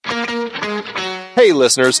Hey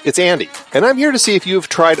listeners, it's Andy, and I'm here to see if you've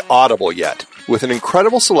tried Audible yet. With an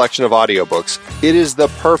incredible selection of audiobooks, it is the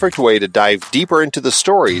perfect way to dive deeper into the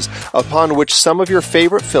stories upon which some of your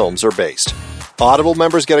favorite films are based. Audible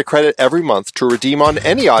members get a credit every month to redeem on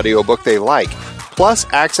any audiobook they like, plus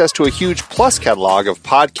access to a huge Plus catalog of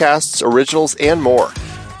podcasts, originals, and more.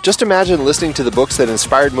 Just imagine listening to the books that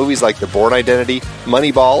inspired movies like The Bourne Identity,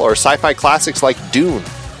 Moneyball, or sci-fi classics like Dune.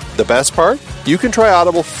 The best part? You can try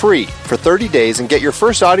Audible free for 30 days and get your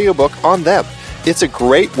first audiobook on them. It's a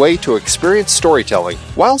great way to experience storytelling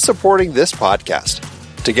while supporting this podcast.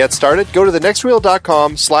 To get started, go to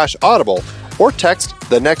thenextreel.com/audible or text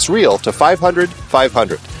The Next Reel to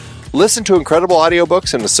 500-500. Listen to incredible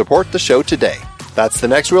audiobooks and support the show today. That's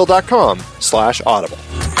thenextreel.com/audible.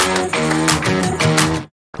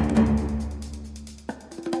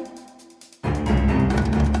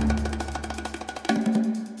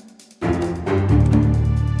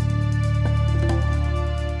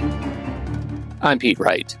 I'm Pete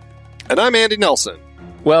Wright. And I'm Andy Nelson.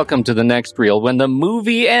 Welcome to The Next Reel. When the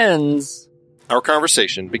movie ends, our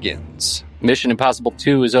conversation begins. Mission Impossible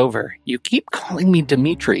 2 is over. You keep calling me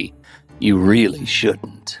Dimitri. You really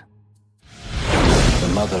shouldn't.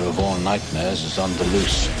 The mother of all nightmares is on the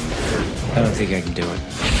loose. I don't think I can do it.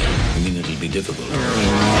 You mean it'll be difficult?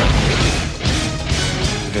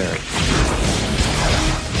 Very.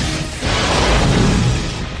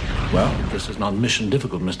 Well, this is not mission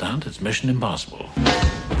difficult, Mr. Hunt. It's mission impossible.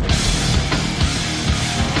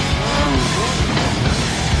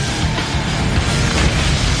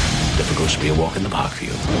 Difficult should be a walk in the park for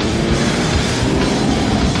you.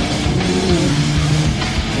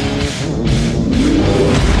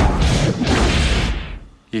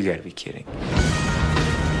 You gotta be kidding.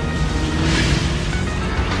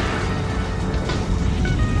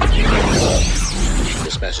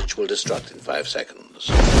 This message will destruct in 5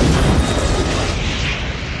 seconds.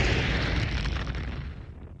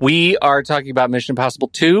 We are talking about Mission Impossible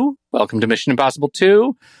 2. Welcome to Mission Impossible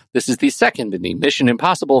 2. This is the second in the Mission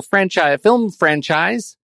Impossible film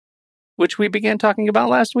franchise, which we began talking about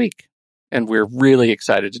last week. And we're really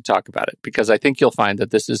excited to talk about it because I think you'll find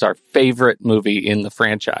that this is our favorite movie in the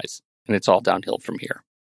franchise. And it's all downhill from here.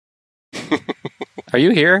 Are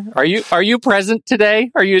you here? Are you present today?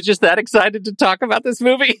 Are you just that excited to talk about this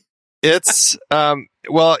movie? It's,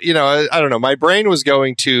 well, you know, I don't know. My brain was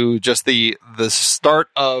going to just the start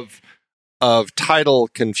of title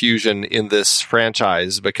confusion in this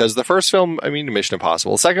franchise because the first film, I mean, Mission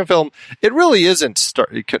Impossible. The second film, it really isn't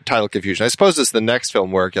title confusion. I suppose it's the next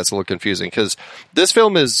film where it gets a little confusing because this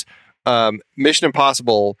film is Mission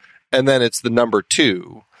Impossible and then it's the number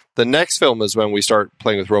 2. The next film is when we start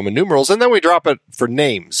playing with Roman numerals, and then we drop it for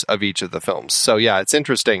names of each of the films. So, yeah, it's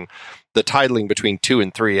interesting. The titling between 2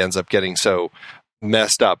 and 3 ends up getting so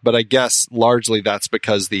messed up. But I guess largely that's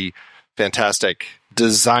because the fantastic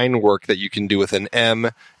design work that you can do with an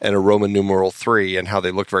M and a Roman numeral 3 and how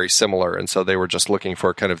they look very similar. And so they were just looking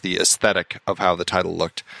for kind of the aesthetic of how the title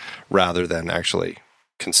looked rather than actually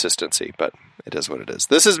consistency. But it is what it is.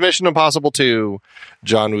 This is Mission Impossible 2,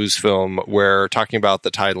 John Woo's film, where talking about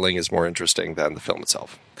the titling is more interesting than the film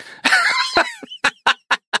itself.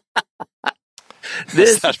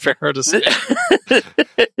 Is that fair to say?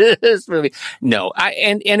 This movie, no.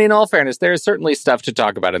 And in all fairness, there is certainly stuff to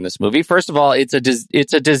talk about in this movie. First of all, it's a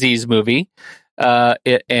disease movie,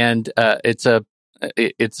 it's a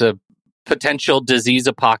potential disease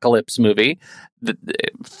apocalypse movie.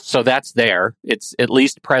 So that's there. It's at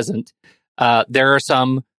least present. There are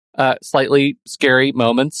some slightly scary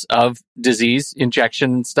moments of disease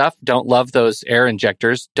injection and stuff. Don't love those air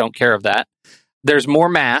injectors. Don't care of that. There's more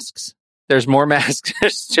masks. There's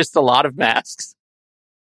just a lot of masks,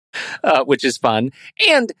 which is fun.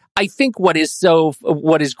 And I think what is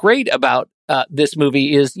great about this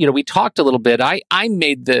movie is, you know, we talked a little bit. I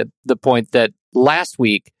made the point that last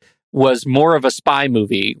week was more of a spy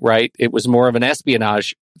movie, right? It was more of an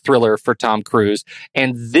espionage thriller for Tom Cruise.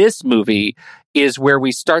 And this movie is where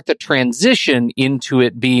we start the transition into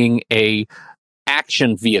it being a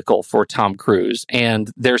action vehicle for Tom Cruise.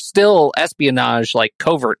 And there's still espionage, like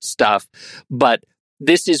covert stuff, but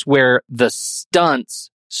this is where the stunts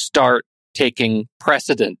start taking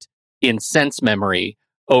precedent in sense memory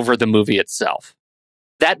over the movie itself.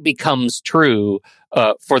 That becomes true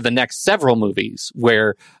for the next several movies,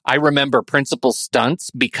 where I remember principal stunts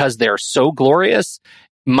because they're so glorious,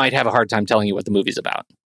 might have a hard time telling you what the movie's about.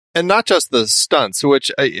 And not just the stunts,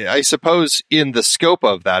 which I suppose in the scope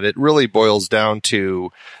of that, it really boils down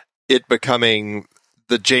to it becoming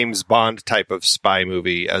the James Bond type of spy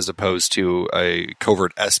movie as opposed to a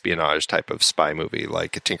covert espionage type of spy movie,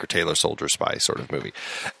 like a Tinker Tailor Soldier Spy sort of movie.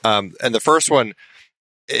 And the first one,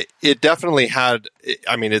 it definitely had,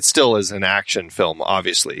 I mean, it still is an action film,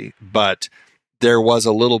 obviously, but there was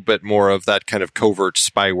a little bit more of that kind of covert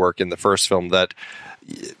spy work in the first film that,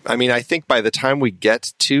 I mean, I think by the time we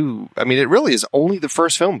get to, I mean, it really is only the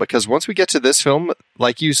first film, because once we get to this film,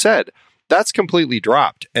 like you said, that's completely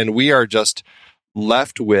dropped, and we are just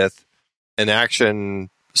left with an action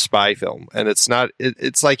spy film. And it's not,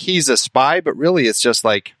 it's like he's a spy, but really it's just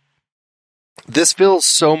like, this feels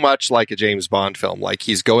so much like a James Bond film. Like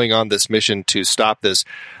he's going on this mission to stop this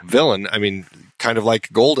villain. I mean, kind of like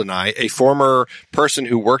GoldenEye, a former person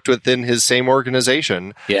who worked within his same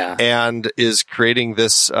organization, and is creating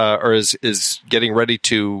this, or is getting ready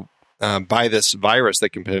to buy this virus that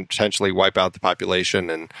can potentially wipe out the population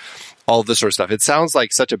and all this sort of stuff. It sounds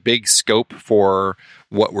like such a big scope for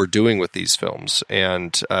what we're doing with these films.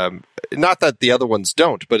 And not that the other ones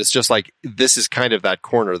don't, but it's just like, this is kind of that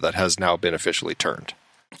corner that has now been officially turned.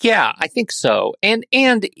 Yeah, I think so. And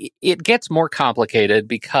it gets more complicated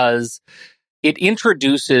because it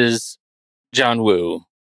introduces John Woo.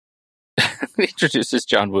 Introduces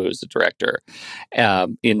John Woo as the director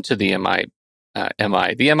into the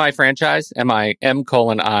the MI franchise,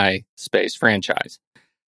 M:I space franchise.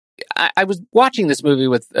 I was watching this movie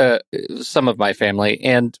with some of my family,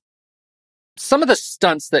 and some of the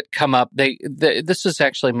stunts that come up, this is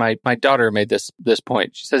actually my daughter made this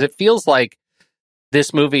point. She says it feels like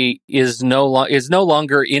this movie is no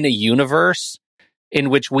longer in a universe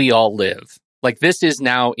in which we all live. Like this is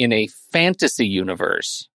now in a fantasy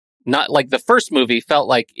universe. Not like the first movie felt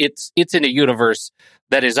like it's in a universe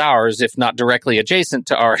that is ours, if not directly adjacent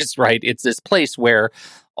to ours, right? It's this place where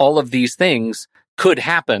all of these things could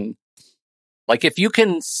happen. Like if you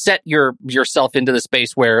can set yourself into the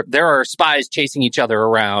space where there are spies chasing each other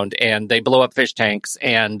around and they blow up fish tanks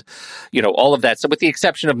and, you know, all of that. So with the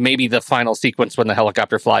exception of maybe the final sequence when the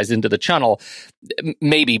helicopter flies into the tunnel,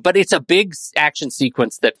 maybe, but it's a big action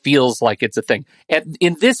sequence that feels like it's a thing. And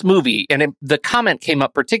in this movie, and the comment came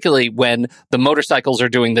up particularly when the motorcycles are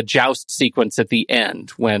doing the joust sequence at the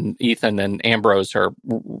end, when Ethan and Ambrose are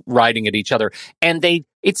riding at each other, and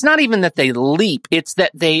it's not even that they leap, it's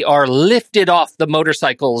that they are lifted off the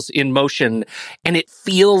motorcycles in motion, and it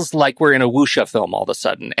feels like we're in a wuxia film all of a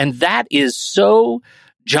sudden. And that is so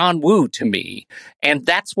John Woo to me. And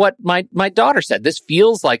that's what my daughter said. This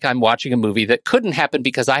feels like I'm watching a movie that couldn't happen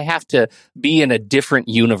because I have to be in a different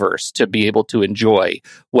universe to be able to enjoy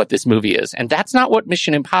what this movie is. And that's not what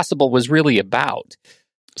Mission Impossible was really about.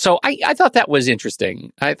 So I thought that was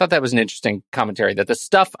interesting. I thought that was an interesting commentary, that the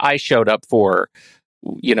stuff I showed up for,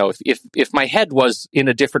 you know, if my head was in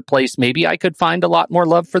a different place, maybe I could find a lot more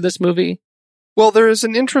love for this movie. Well, there is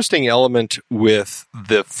an interesting element with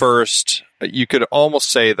the first, you could almost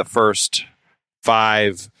say the first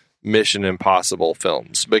 5 Mission Impossible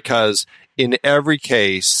films, because in every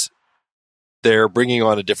case, they're bringing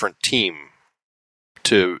on a different team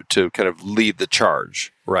to kind of lead the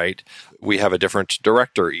charge, right? We have a different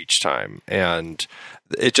director each time, and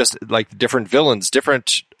it just like different villains,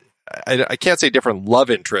 different, I can't say different love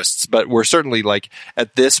interests, but we're certainly like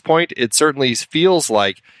at this point, it certainly feels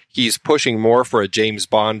like he's pushing more for a James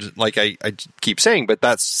Bond, like I keep saying, but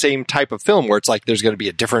that same type of film where it's like there's going to be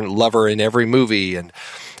a different lover in every movie, and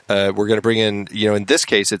we're going to bring in, you know, in this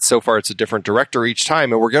case, it's a different director each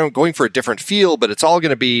time, and we're going for a different feel, but it's all going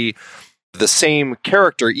to be the same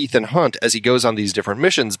character, Ethan Hunt, as he goes on these different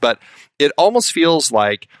missions. But it almost feels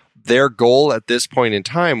like their goal at this point in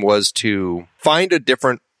time was to find a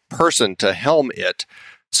different person to helm it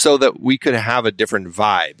so that we could have a different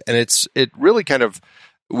vibe. And it really kind of,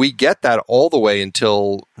 we get that all the way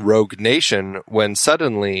until Rogue Nation, when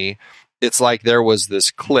suddenly it's like there was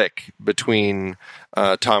this click between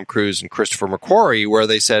Tom Cruise and Christopher McQuarrie where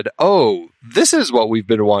they said, oh, this is what we've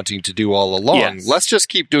been wanting to do all along. Yes. Let's just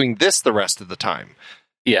keep doing this the rest of the time.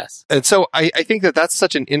 Yes. And so I think that that's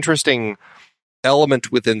such an interesting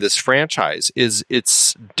element within this franchise, is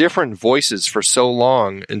it's different voices for so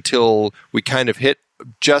long until we kind of hit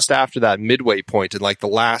just after that midway point, and like the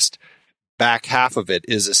last back half of it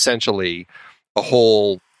is essentially a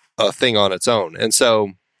whole thing on its own. And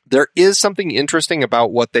so there is something interesting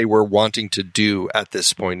about what they were wanting to do at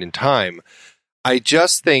this point in time. I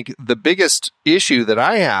just think the biggest issue that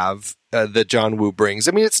I have that John Woo brings,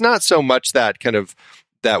 I mean, it's not so much that kind of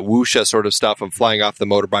that wuxia sort of stuff of flying off the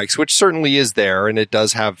motorbikes, which certainly is there, and it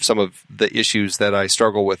does have some of the issues that I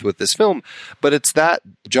struggle with this film, but it's that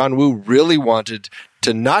John Woo really wanted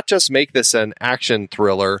to not just make this an action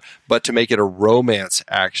thriller, but to make it a romance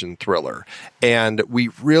action thriller. And we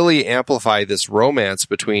really amplify this romance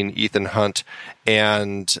between Ethan Hunt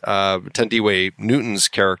and Thandiwe Newton's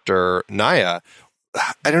character, Naya.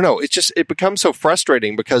 I don't know. It becomes so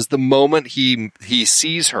frustrating because the moment he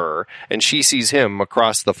sees her and she sees him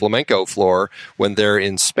across the flamenco floor when they're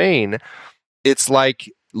in Spain, it's like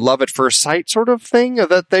love at first sight sort of thing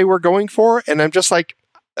that they were going for. And I'm just like,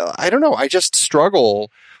 I don't know. I just struggle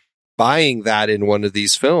buying that in one of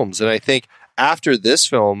these films. And I think after this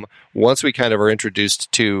film, once we kind of are introduced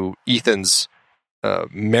to Ethan's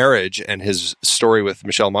marriage and his story with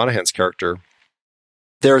Michelle Monaghan's character,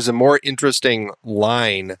 there's a more interesting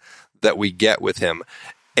line that we get with him.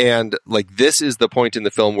 And like, this is the point in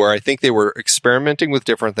the film where I think they were experimenting with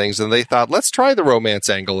different things and they thought, let's try the romance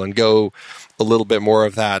angle and go a little bit more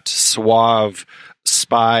of that suave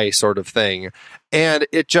spy sort of thing. And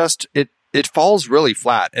it falls really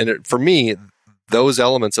flat. And for me, those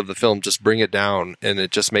elements of the film just bring it down, and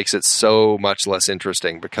it just makes it so much less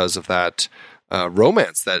interesting because of that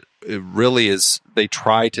romance that it really is. They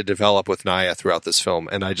try to develop with Naya throughout this film,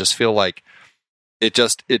 and I just feel like it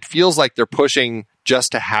feels like they're pushing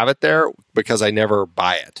just to have it there because I never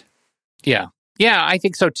buy it. Yeah. Yeah, I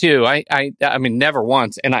think so too. I mean, never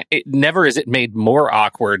once, and never is it made more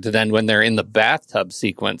awkward than when they're in the bathtub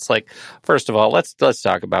sequence. Like, first of all, let's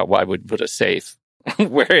talk about why would put a safe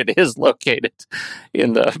where it is located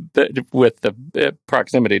with the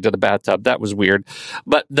proximity to the bathtub. That was weird,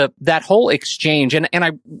 but that whole exchange and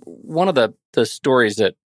one of the stories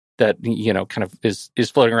that kind of is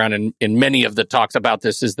floating around in many of the talks about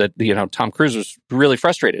this is that Tom Cruise was really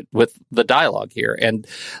frustrated with the dialogue here, and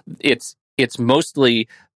it's mostly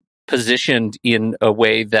positioned in a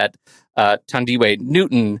way that Thandiwe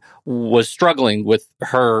Newton was struggling with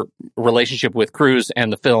her relationship with Cruise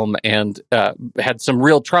and the film, and had some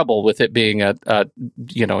real trouble with it being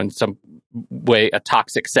in some way a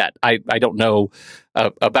toxic set. I don't know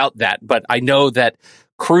about that, but I know that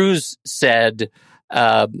Cruise said,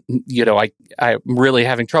 I'm really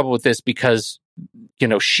having trouble with this because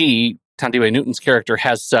Thandiwe Newton's character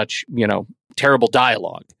has such terrible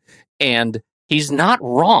dialogue. And he's not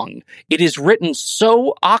wrong. It is written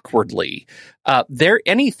so awkwardly.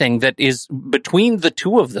 Anything that is between the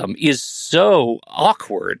two of them is so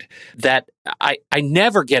awkward that I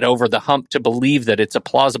never get over the hump to believe that it's a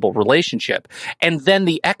plausible relationship. And then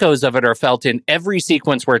the echoes of it are felt in every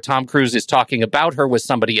sequence where Tom Cruise is talking about her with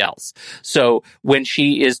somebody else. So when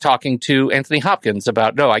she is talking to Anthony Hopkins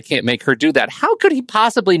about, no, I can't make her do that. How could he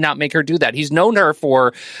possibly not make her do that? He's known her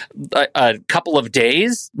for a couple of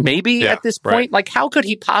days, maybe at this point. Right. Like, how could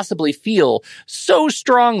he possibly feel so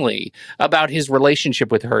strongly about his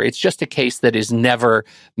relationship with her? It's just a case that is never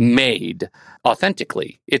made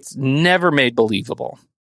authentically. It's never made believable.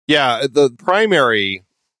 Yeah, the primary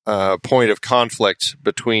point of conflict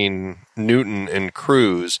between Newton and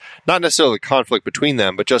Cruise, not necessarily conflict between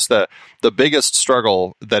them, but just the biggest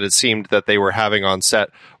struggle that it seemed that they were having on set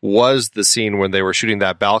was the scene when they were shooting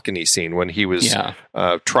that balcony scene when he was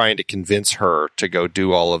trying to convince her to go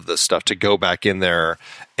do all of this stuff, to go back in there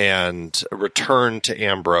and return to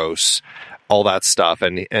Ambrose, all that stuff.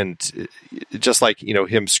 And just like,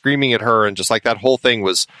 him screaming at her, and just like that whole thing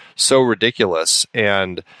was so ridiculous.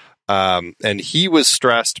 And he was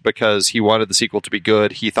stressed because he wanted the sequel to be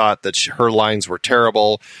good. He thought that her lines were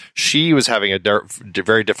terrible. She was having a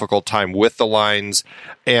very difficult time with the lines.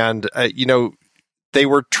 And, they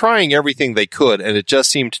were trying everything they could, and it just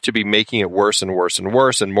seemed to be making it worse and worse and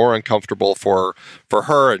worse and more uncomfortable for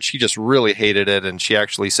her. And she just really hated it. And she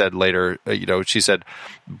actually said later, she said,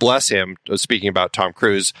 bless him, speaking about Tom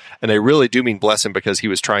Cruise. And I really do mean bless him because he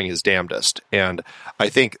was trying his damnedest. And I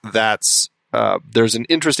think that's, there's an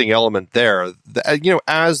interesting element there,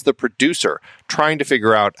 as the producer trying to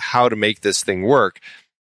figure out how to make this thing work.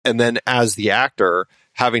 And then as the actor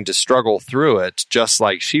having to struggle through it, just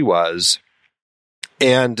like she was.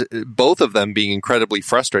 And both of them being incredibly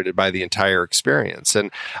frustrated by the entire experience. And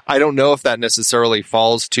I don't know if that necessarily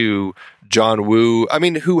falls to John Woo,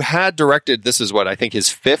 who had directed, this is what I think his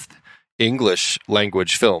fifth English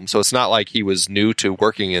language film. So it's not like he was new to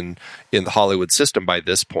working in the Hollywood system by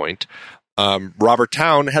this point. Robert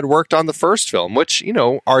Towne had worked on the first film, which,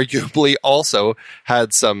 arguably also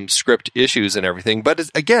had some script issues and everything. But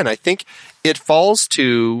again, I think it falls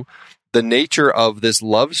to the nature of this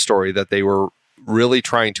love story that they were really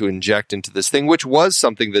trying to inject into this thing, which was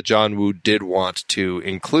something that John Woo did want to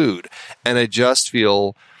include. And I just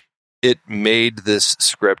feel it made this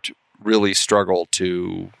script really struggle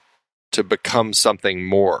to become something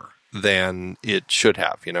more than it should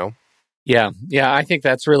have, Yeah, I think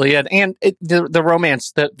that's really it. And the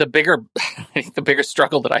romance, the bigger the bigger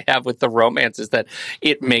struggle that I have with the romance is that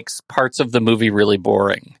it makes parts of the movie really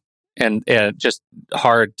boring and just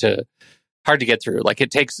hard to get through. Like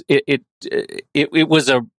it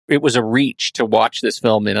was a reach to watch this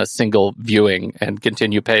film in a single viewing and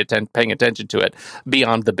continue paying attention to it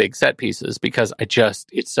beyond the big set pieces, because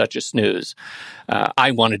it's such a snooze.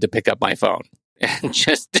 I wanted to pick up my phone and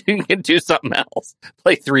just do something else,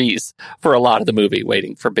 play threes for a lot of the movie,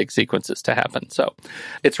 waiting for big sequences to happen. So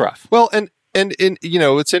it's rough. Well, and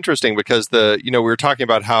it's interesting because we were talking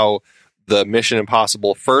about how the Mission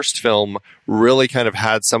Impossible first film really kind of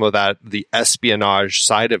had some of the espionage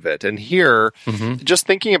side of it. And here, just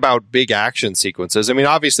thinking about big action sequences, I mean,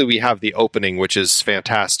 obviously we have the opening, which is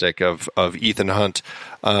fantastic, of Ethan Hunt,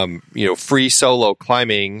 free solo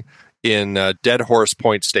climbing in Dead Horse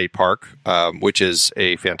Point State Park, which is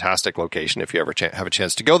a fantastic location if you ever have a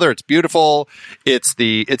chance to go there. It's beautiful.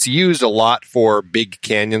 It's used a lot for big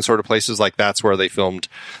canyon sort of places. Like that's where they filmed,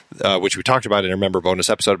 which we talked about in a member bonus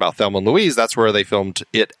episode about Thelma and Louise. That's where they filmed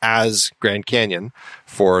it as Grand Canyon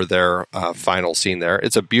for their final scene there.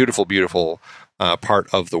 It's a beautiful, beautiful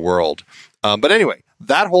part of the world. But anyway,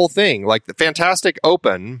 that whole thing, like the fantastic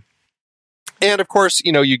open. And of course,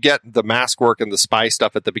 you get the mask work and the spy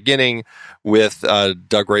stuff at the beginning with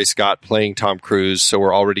Doug Ray Scott playing Tom Cruise. So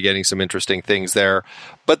we're already getting some interesting things there.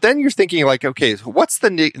 But then you're thinking like, okay, what's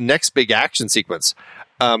the next big action sequence?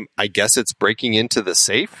 I guess it's breaking into the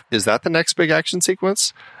safe. Is that the next big action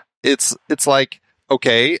sequence? It's like,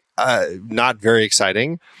 okay, not very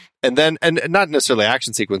exciting. And then, and not necessarily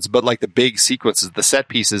action sequence, but like the big sequences, the set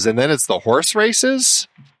pieces. And then it's the horse races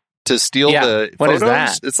to steal the what photos. Is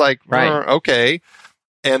that? It's like, right. Okay.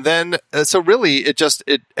 And then, so really it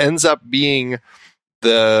ends up being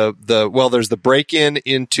there's the break-in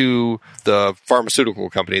into the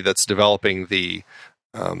pharmaceutical company that's developing the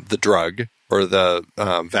drug or the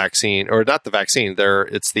vaccine, or not the vaccine there.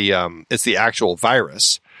 It's the actual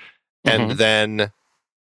virus. And then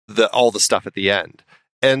all the stuff at the end.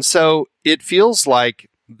 And so it feels like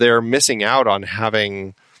they're missing out on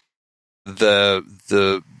having the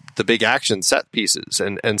big action set pieces.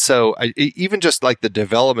 And so even just like the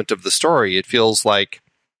development of the story, it feels like,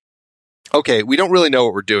 okay, we don't really know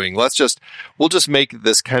what we're doing. We'll just make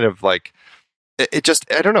this kind of like,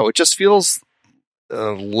 I don't know. It just feels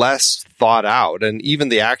less thought out. And even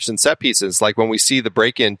the action set pieces, like when we see the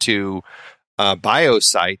break into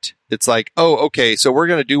Biosite, it's like, oh, okay, so we're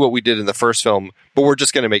going to do what we did in the first film, but we're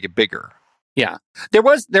just going to make it bigger. Yeah, there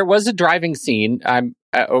was a driving scene. In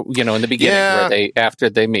the beginning after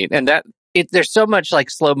they meet, and there's so much like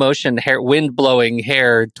slow motion hair, wind blowing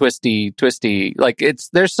hair, twisty. Like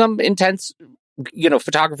there's some intense,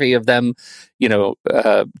 photography of them,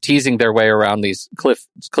 teasing their way around these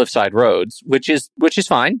cliffside roads, which is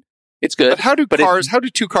fine. It's good. But how do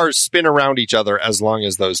two cars spin around each other as long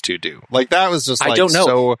as those two do? Like that was just I don't know.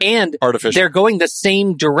 So and artificial. They're going the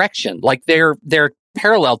same direction. Like they're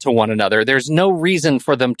parallel to one another. There's no reason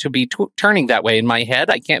for them to be turning that way. In my head,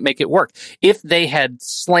 I can't make it work. If they had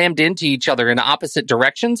slammed into each other in opposite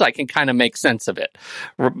directions, I can kind of make sense of it.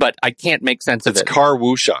 But I can't make sense of it. It's car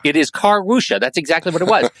whoosha. It is car whoosha. That's exactly what it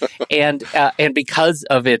was. and because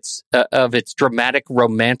of its dramatic,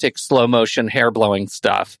 romantic, slow motion, hair blowing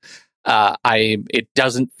stuff, it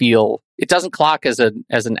doesn't clock as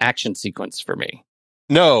an action sequence for me.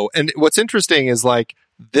 No, and what's interesting is like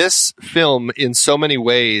this film, in so many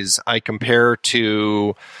ways, I compare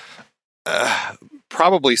to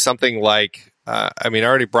probably something like, I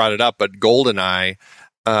already brought it up, but GoldenEye,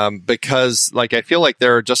 because like I feel like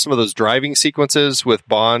there are just some of those driving sequences with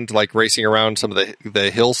Bond, like racing around some of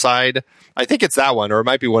the hillside. I think it's that one, or it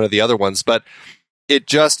might be one of the other ones, but it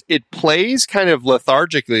plays kind of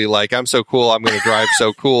lethargically, like I'm so cool, I'm going to drive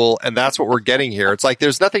so cool, and that's what we're getting here. It's like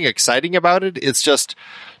there's nothing exciting about it. It's just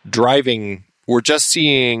driving. We're just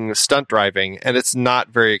seeing stunt driving, and it's not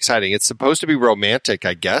very exciting. It's supposed to be romantic,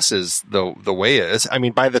 I guess, is the way it is. I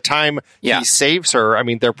mean, by the time he saves her,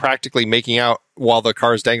 they're practically making out while the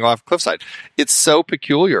car's dangling off a cliffside. It's so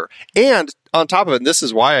peculiar. And on top of it, and this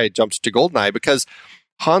is why I jumped to GoldenEye, because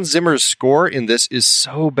Hans Zimmer's score in this is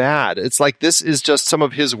so bad. It's like this is just some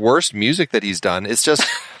of his worst music that he's done. It's just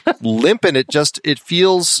limp, and it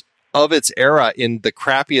feels of its era in the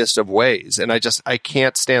crappiest of ways. And I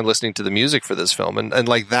can't stand listening to the music for this film. And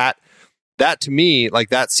like that to me, like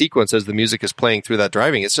that sequence as the music is playing through that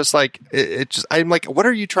driving, it's just like, I'm like, what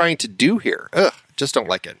are you trying to do here? Ugh, just don't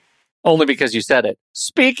like it. Only because you said it.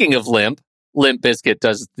 Speaking of Limp Bizkit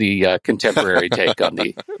does the contemporary take on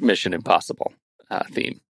the Mission Impossible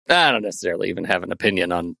theme. I don't necessarily even have an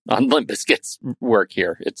opinion on Limp Bizkit's work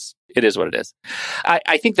here. It is what it is.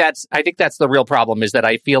 I think that's the real problem, is that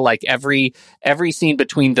I feel like every scene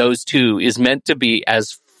between those two is meant to be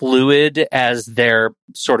as fluid as their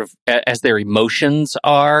emotions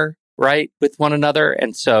are, right, with one another.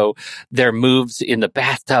 And so their moves in the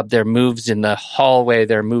bathtub, their moves in the hallway,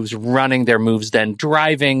 their moves running, their moves then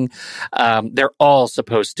driving, they're all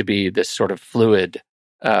supposed to be this sort of fluid,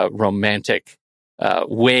 romantic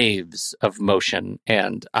waves of motion.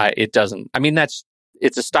 And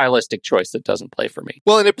it's a stylistic choice that doesn't play for me.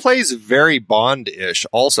 Well, and it plays very Bond-ish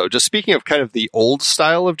also. Just speaking of kind of the old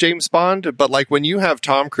style of James Bond, but like when you have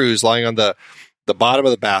Tom Cruise lying on the bottom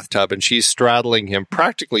of the bathtub and she's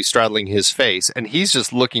practically straddling his face, and he's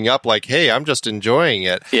just looking up like, hey, I'm just enjoying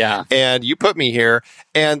it. Yeah. And you put me here.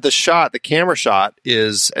 And the camera shot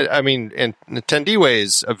is, I mean, and Tendiwe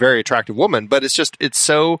is a very attractive woman, but it's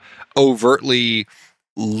so overtly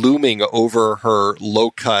looming over her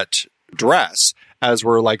low-cut dress as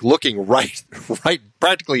we're like looking right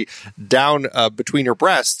practically down between her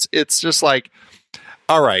breasts. It's just like,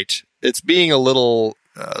 all right, it's being a little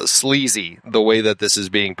sleazy the way that this is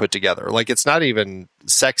being put together. Like, it's not even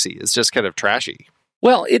sexy. It's just kind of trashy.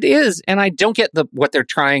 Well, it is, and I don't get what they're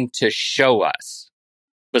trying to show us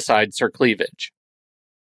besides her cleavage.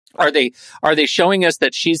 Are they showing us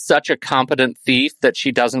that she's such a competent thief that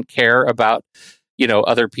she doesn't care about,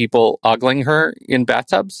 other people ogling her in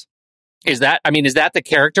bathtubs? Is that the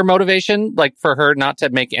character motivation? Like, for her not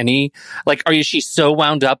to make any, like, is she so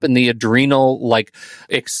wound up in the adrenal, like,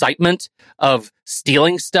 excitement of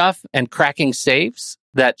stealing stuff and cracking safes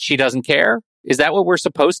that she doesn't care? Is that what we're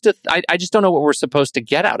supposed to, I just don't know what we're supposed to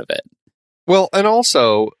get out of it. Well, and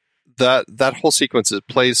also that whole sequence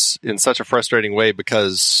plays in such a frustrating way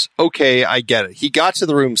because, okay, I get it. He got to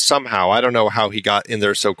the room somehow. I don't know how he got in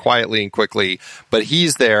there so quietly and quickly, but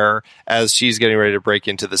he's there as she's getting ready to break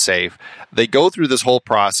into the safe. They go through this whole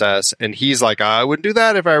process, and he's like, I wouldn't do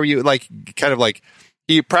that if I were you. Like, kind of like,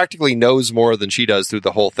 he practically knows more than she does through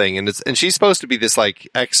the whole thing. And she's supposed to be this, like,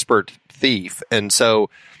 expert thief. And so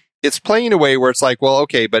it's playing in a way where it's like, well,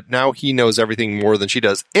 okay, but now he knows everything more than she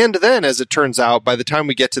does. And then, as it turns out, by the time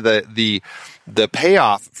we get to the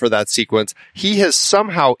payoff for that sequence, he has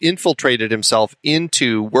somehow infiltrated himself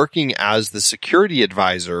into working as the security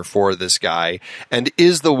advisor for this guy and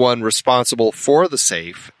is the one responsible for the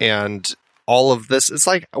safe and all of this. It's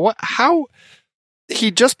like, what? How?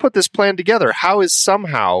 He just put this plan together. How is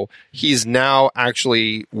somehow he's now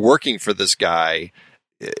actually working for this guy?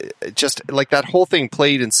 Just like that whole thing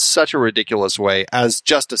played in such a ridiculous way as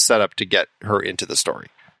just a setup to get her into the story.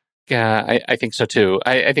 Yeah, I think so too.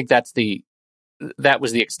 I think that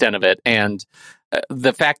was the extent of it. And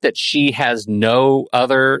the fact that she has no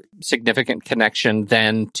other significant connection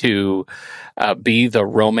than to be the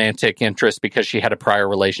romantic interest because she had a prior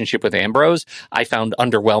relationship with Ambrose, I found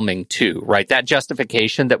underwhelming too, right? That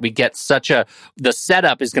justification that we get the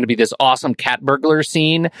setup is going to be this awesome cat burglar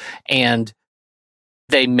scene, and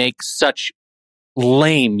they make such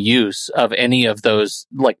lame use of any of those,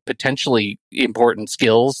 like, potentially important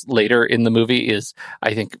skills later in the movie is,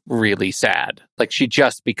 I think, really sad. Like, she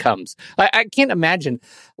just becomes, I can't imagine,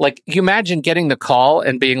 like, you imagine getting the call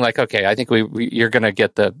and being like, okay, I think you're going to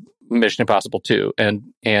get the Mission Impossible 2.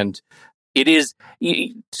 And it is,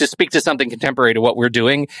 to speak to something contemporary to what we're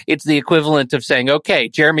doing, it's the equivalent of saying, okay,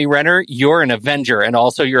 Jeremy Renner, you're an Avenger, and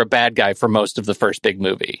also you're a bad guy for most of the first big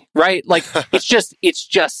movie, right? Like,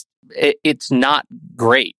 it's not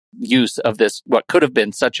great use of this, what could have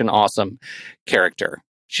been such an awesome character.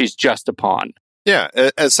 She's just a pawn. Yeah,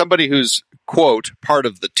 as somebody who's, quote, part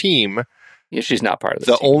of the team. Yeah, she's not part of the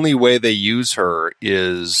team. The only way they use her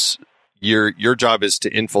is your job is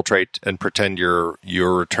to infiltrate and pretend you're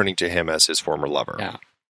returning to him as his former lover.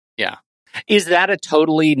 Yeah. Is that a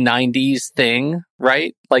totally 90s thing,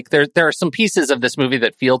 right? Like, there are some pieces of this movie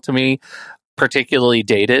that feel to me particularly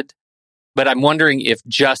dated, but I'm wondering if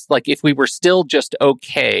we were still just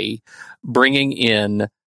okay bringing in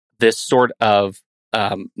this sort of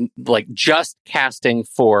like just casting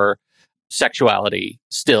for sexuality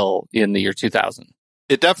still in the year 2000.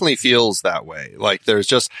 It definitely feels that way. Like, there's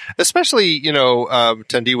just, especially,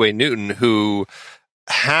 Tendiwe Newton, who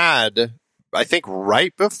had, I think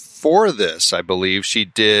right before this, I believe, she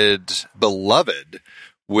did Beloved,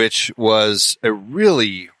 which was a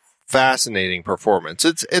really fascinating performance.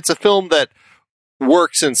 It's a film that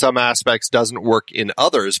works in some aspects, doesn't work in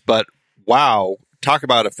others, but wow, talk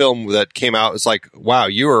about a film that came out, it's like, wow,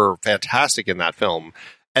 you were fantastic in that film.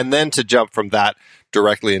 And then to jump from that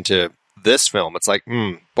directly into this film, it's like,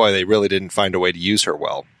 boy, they really didn't find a way to use her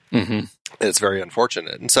well. Mm-hmm. It's very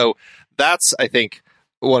unfortunate. And so that's, I think,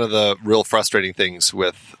 one of the real frustrating things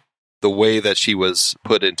with the way that she was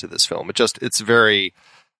put into this film. It's very,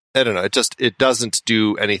 I don't know, it doesn't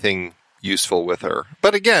do anything useful with her.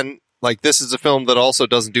 But again, like, this is a film that also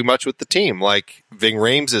doesn't do much with the team. Like, Ving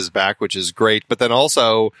Rhames is back, which is great. But then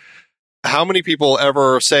also, how many people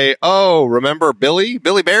ever say, oh, remember Billy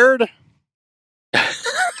Baird?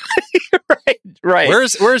 Right.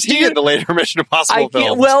 Where's he in the later Mission Impossible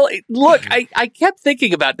films? Well, look, I kept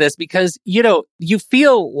thinking about this because, you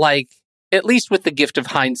feel like, at least with the gift of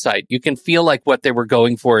hindsight, you can feel like what they were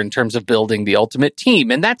going for in terms of building the ultimate team.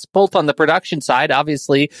 And that's both on the production side.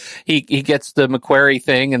 Obviously, he gets the McQuarrie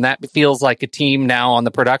thing, and that feels like a team now on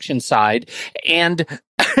the production side. And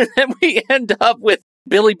then we end up with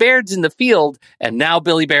Billy Baird's in the field, and now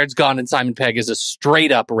Billy Baird's gone, and Simon Pegg is a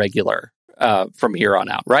straight up regular from here on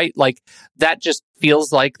out, right? Like, that just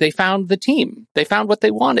feels like they found the team. They found what they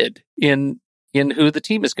wanted in who the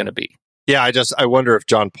team is going to be. Yeah, I wonder if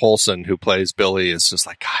John Polson, who plays Billy, is just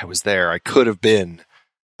like, I was there. I should have been,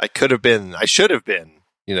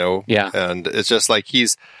 Yeah. And it's just like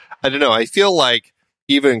I don't know. I feel like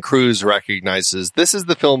even Cruise recognizes this is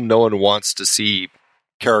the film no one wants to see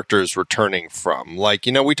characters returning from. Like,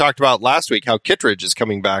 we talked about last week how Kittredge is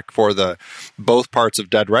coming back for both parts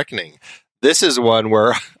of Dead Reckoning. This is one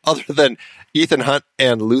where, other than Ethan Hunt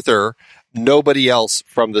and Luther, nobody else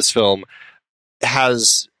from this film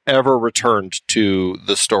has ever returned to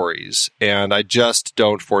the stories, and I just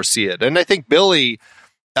don't foresee it. And I think Billy,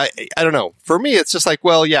 I don't know. For me, it's just like,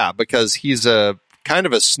 well, yeah, because he's a kind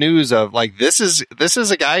of a snooze of like, this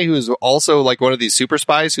is a guy who's also like one of these super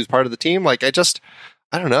spies who's part of the team. Like, I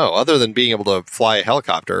don't know. Other than being able to fly a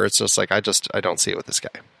helicopter, it's just like I don't see it with this guy.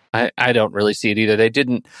 I don't really see it either. They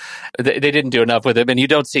didn't do enough with him, and you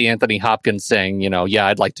don't see Anthony Hopkins saying, yeah,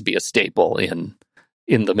 I'd like to be a staple in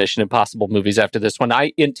the Mission Impossible movies after this one.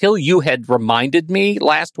 Until you had reminded me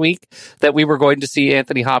last week that we were going to see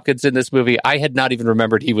Anthony Hopkins in this movie, I had not even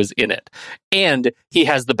remembered he was in it. And he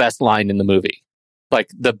has the best line in the movie. Like,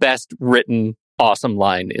 the best written, awesome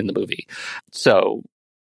line in the movie. So,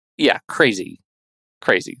 yeah, crazy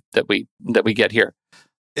that we get here.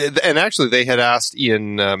 And actually, they had asked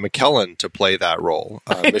Ian McKellen to play that role,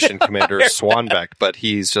 Mission Commander Swanbeck, but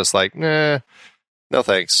he's just like, nah, no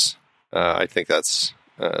thanks. I think that's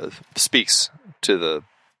speaks to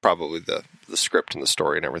probably the script and the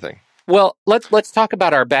story and everything. Well, let's talk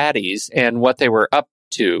about our baddies and what they were up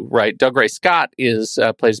to, right? Dougray Scott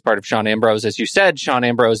plays part of Sean Ambrose. As you said, Sean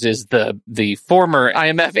Ambrose is the former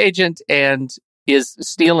IMF agent and is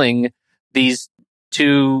stealing these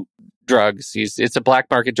two drugs. It's a black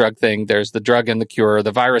market drug thing. There's the drug and the cure,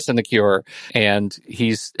 the virus and the cure, and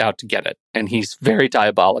he's out to get it. And he's very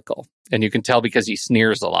diabolical. And you can tell because he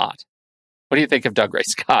sneers a lot. What do you think of Dougray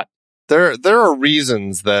Scott? There are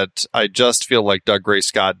reasons that I just feel like Dougray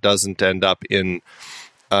Scott doesn't end up in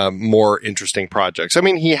more interesting projects. I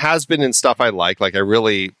mean, he has been in stuff I like. Like, I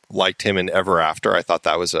really liked him in Ever After. I thought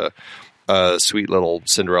that was a sweet little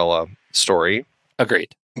Cinderella story.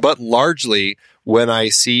 Agreed. But largely, when I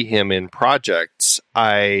see him in projects,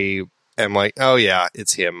 I am like, oh yeah,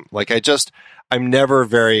 it's him. Like, I'm never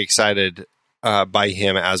very excited by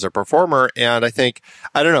him as a performer. And I think,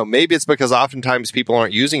 I don't know, maybe it's because oftentimes people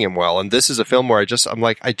aren't using him well. And this is a film where I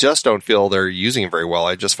just don't feel they're using him very well.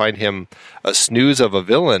 I just find him a snooze of a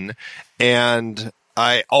villain. And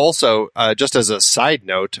I also, just as a side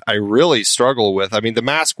note, I really struggle with, the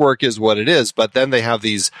mask work is what it is, but then they have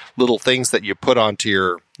these little things that you put onto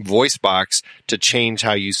your voice box to change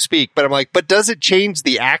how you speak. But I'm like, but does it change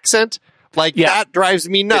the accent? Like, yeah, that drives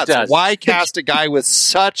me nuts. Why cast a guy with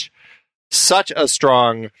such a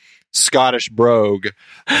strong Scottish brogue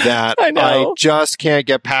that I just can't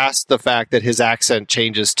get past the fact that his accent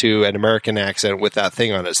changes to an American accent with that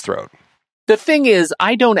thing on his throat? The thing is,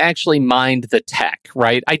 I don't actually mind the tech,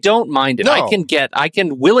 right? I don't mind it. No. I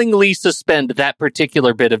can willingly suspend that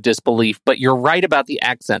particular bit of disbelief, but you're right about the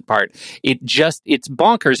accent part. It's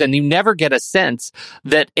bonkers, and you never get a sense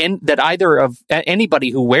that either of anybody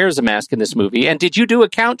who wears a mask in this movie. And did you do a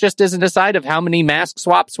count, just as an aside, of how many mask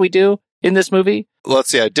swaps we do in this movie? Let's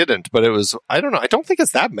see, I didn't, but it was, I don't know. I don't think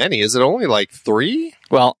it's that many. Is it only like 3?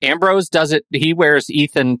 Well, Ambrose does it. He wears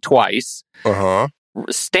Ethan twice. Uh-huh.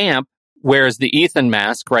 Stamp wears the Ethan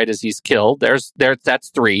mask right as he's killed. That's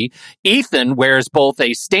 3. Ethan wears both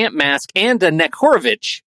a Stamp mask and a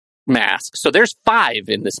Nekhorevich mask. So there's 5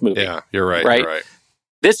 in this movie. Yeah, you're right. Right? You're right.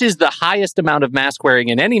 This is the highest amount of mask wearing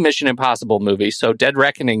in any Mission Impossible movie. So Dead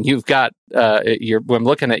Reckoning, you've got, I'm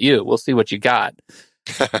looking at you. We'll see what you got.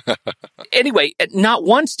 Anyway, not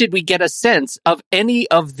once did we get a sense of any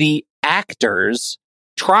of the actors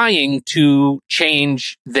trying to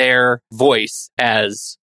change their voice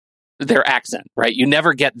as their accent, right? You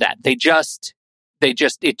never get that. It just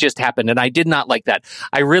happened. And I did not like that.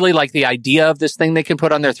 I really like the idea of this thing they can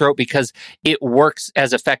put on their throat because it works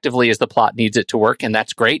as effectively as the plot needs it to work. And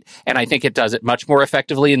that's great. And I think it does it much more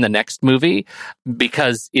effectively in the next movie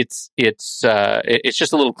because it's just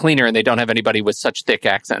a little cleaner and they don't have anybody with such thick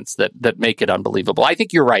accents that make it unbelievable. I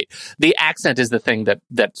think you're right. The accent is the thing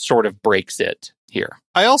that sort of breaks it here.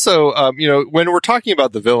 I also, when we're talking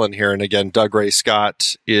about the villain here, and again, Doug Ray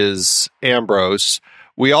Scott is Ambrose,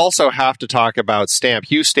 we also have to talk about Stamp,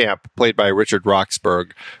 Hugh Stamp, played by Richard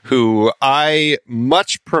Roxburgh, who I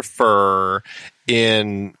much prefer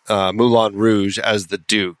in Moulin Rouge as the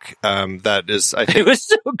Duke. That is, I think, it was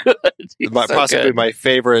so good. Possibly my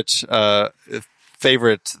favorite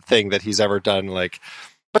thing that he's ever done.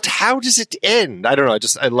 But how does it end? I don't know.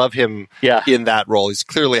 I love him in that role. He's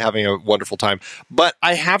clearly having a wonderful time. But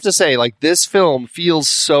I have to say, this film feels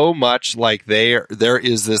so much like there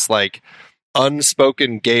is this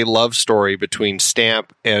unspoken gay love story between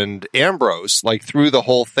Stamp and Ambrose, through the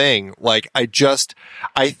whole thing.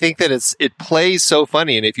 I think that it plays so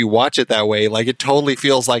funny, and if you watch it that way, it totally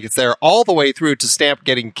feels like it's there all the way through to Stamp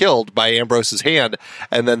getting killed by Ambrose's hand,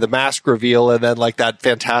 and then the mask reveal, and then that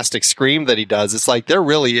fantastic scream that he does. It's there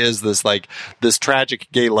really is this tragic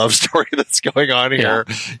gay love story that's going on here.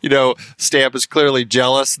 Yeah. Stamp is clearly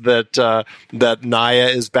jealous that Naya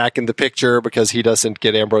is back in the picture because he doesn't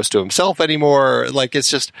get Ambrose to himself anymore. It's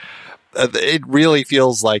just, it really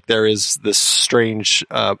feels like there is this strange,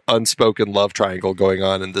 unspoken love triangle going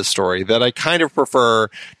on in this story that I kind of prefer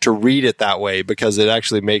to read it that way because it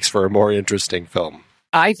actually makes for a more interesting film.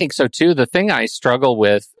 I think so too. The thing I struggle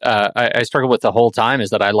with, I struggle with the whole time is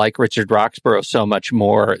that I like Richard Roxburgh so much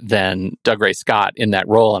more than Doug Ray Scott in that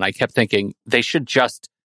role. And I kept thinking they should just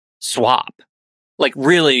swap.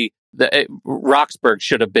 Really, Roxburgh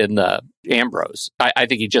should have been the Ambrose. I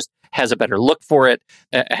think he just has a better look for it,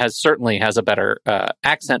 certainly has a better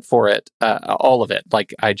accent for it, all of it.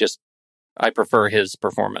 I prefer his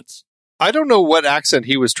performance. I don't know what accent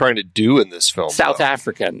he was trying to do in this film. South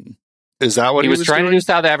African. Is that what he was trying doing? to do?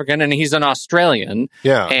 South African, and he's an Australian.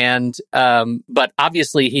 Yeah. And but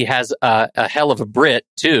obviously he has a hell of a Brit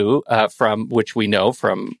too, from which we know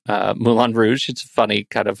from Moulin Rouge. It's a funny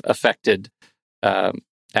kind of affected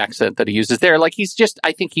accent that he uses there.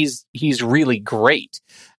 I think he's really great.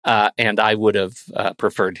 And I would have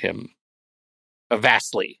preferred him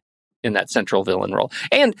vastly in that central villain role.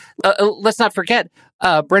 And let's not forget,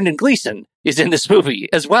 Brendan Gleeson is in this movie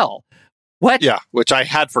as well. What? Yeah, which I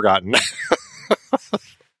had forgotten.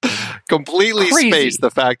 Completely Crazy. Spaced the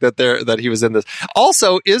fact that he was in this.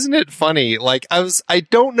 Also, isn't it funny? I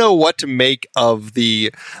don't know what to make of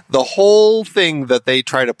the whole thing that they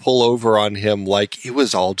try to pull over on him. It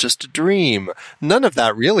was all just a dream. None of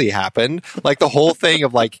that really happened. The whole thing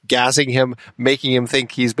of gassing him, making him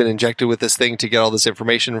think he's been injected with this thing to get all this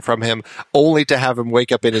information from him, only to have him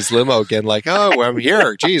wake up in his limo again. Oh, I'm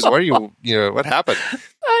here. Geez, what are you? What happened?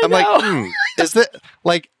 I'm is that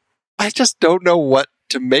I just don't know what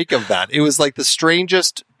to make of that. It was the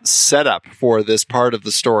strangest setup for this part of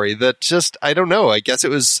the story that just, I don't know. I guess it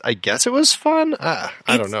was fun. I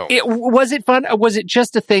don't know. Was it fun? Or was it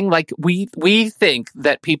just a thing we think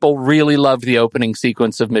that people really loved the opening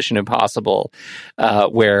sequence of Mission Impossible,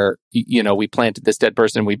 where, we planted this dead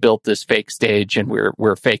person, we built this fake stage and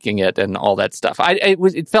we're faking it and all that stuff.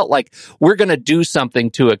 It felt like we're going to do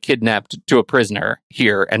something to a prisoner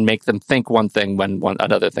here and make them think one thing when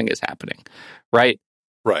another thing is happening. Right?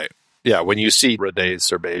 Right. Yeah, when you see Renee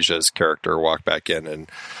Zellweger's character walk back in,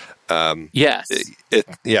 and yes,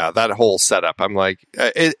 that whole setup, I'm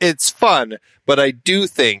it's fun, but I do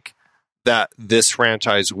think that this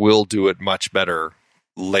franchise will do it much better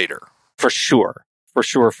later. For sure.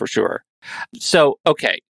 So,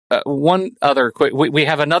 okay, one other quick, we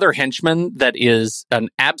have another henchman that is an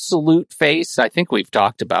absolute face. I think we've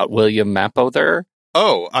talked about William Mapother.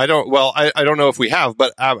 Oh, I don't know if we have,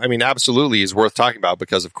 but absolutely he's worth talking about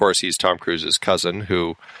because, of course, he's Tom Cruise's cousin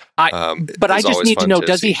who. But I just need to know,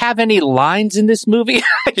 does he have any lines in this movie?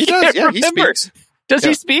 He does, yeah, he speaks. Does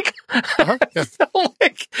he speak? Uh-huh, yeah.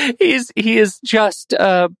 He is just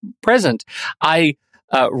present. I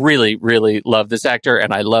really, really love this actor,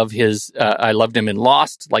 and I love I loved him in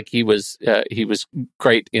Lost. He was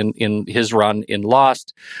great in his run in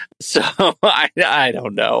Lost. So I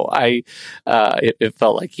don't know. It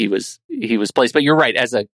felt like he was placed. But you're right.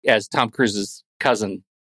 As Tom Cruise's cousin,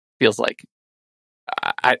 feels like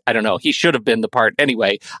I don't know. He should have been the part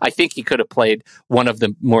anyway. I think he could have played one of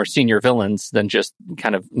the more senior villains than just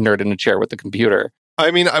kind of nerd in a chair with the computer.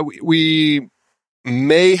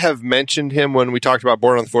 may have mentioned him when we talked about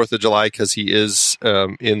Born on the 4th of July because he is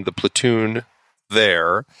in the platoon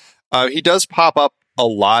there. He does pop up a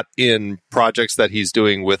lot in projects that he's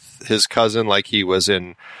doing with his cousin, like he was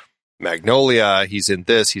in Magnolia, he's in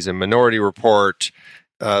this, he's in Minority Report.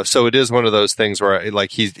 So it is one of those things where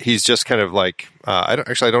like he's just kind of like I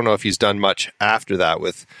don't know if he's done much after that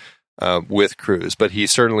with Cruise, but he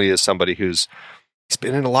certainly is somebody he's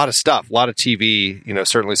been in a lot of stuff, a lot of TV,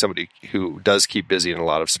 certainly somebody who does keep busy in a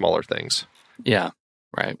lot of smaller things. Yeah.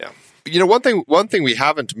 Right. Yeah. One thing we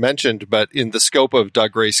haven't mentioned, but in the scope of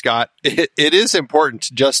Doug Gray Scott, it is important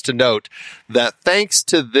just to note that thanks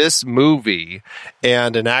to this movie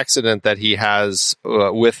and an accident that he has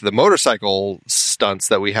with the motorcycle stunts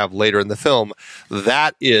that we have later in the film,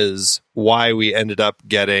 that is why we ended up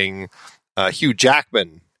getting Hugh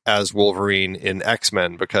Jackman as Wolverine in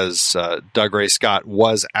X-Men, because Doug Gray Scott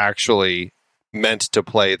was actually meant to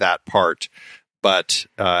play that part, but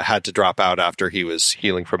had to drop out after he was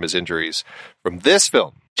healing from his injuries from this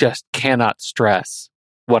film. Just cannot stress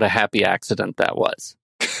what a happy accident that was.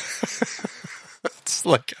 It's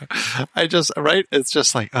like, it's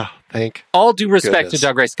just like, oh, thank all due respect goodness. to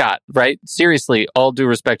Doug Gray Scott, right? Seriously, all due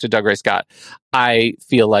respect to Doug Gray Scott. I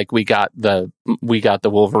feel like we got the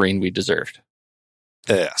Wolverine we deserved.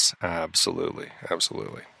 Yes, absolutely.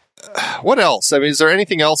 What else? I mean, is there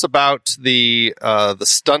anything else about the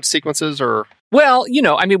stunt sequences or? Well,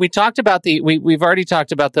 we talked about we've already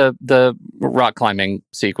talked about the rock climbing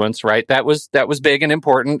sequence, right? That was big and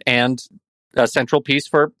important and a central piece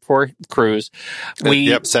for Cruise.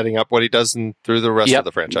 Setting up what he does through the rest of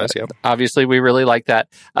the franchise. Yep. Obviously, we really like that.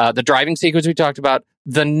 The driving sequence we talked about.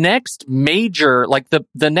 The next major,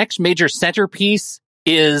 the next major centerpiece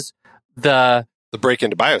is the break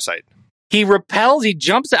into Biosite. He repels, he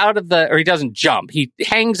jumps out of he doesn't jump. He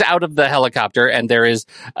hangs out of the helicopter, and there is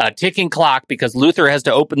a ticking clock because Luthor has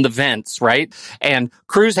to open the vents, right? And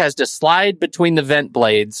Cruise has to slide between the vent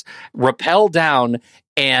blades, rappel down,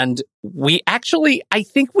 and I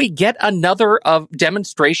think we get another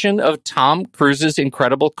demonstration of Tom Cruise's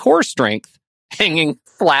incredible core strength hanging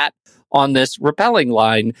flat on this rappelling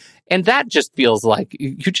line. And that just feels like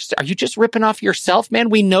are you just ripping off yourself, man?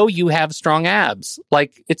 We know you have strong abs.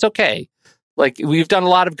 Like, it's okay. Like, we've done a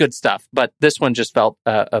lot of good stuff, but this one just felt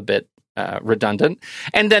a bit redundant.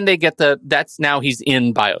 And then they get now he's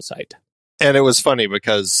in Biosite. And it was funny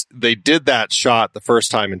because they did that shot the first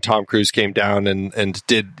time and Tom Cruise came down and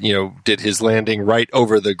did his landing right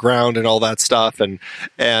over the ground and all that stuff.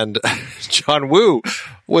 And John Woo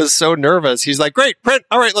was so nervous. He's like, great, print.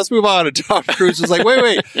 All right, let's move on. And Tom Cruise was like,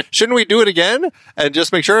 wait, shouldn't we do it again? And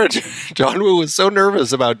just make sure. John Woo was so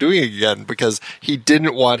nervous about doing it again because he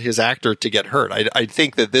didn't want his actor to get hurt. I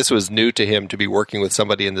think that this was new to him to be working with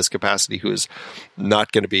somebody in this capacity who is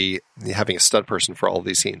not going to be having a stunt person for all of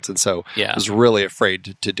these scenes. And so I was really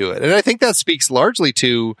afraid to do it. And I think that speaks largely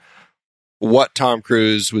to what Tom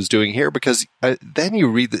Cruise was doing here, because then you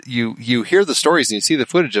read you hear the stories and you see the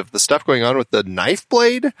footage of the stuff going on with the knife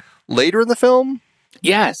blade later in the film.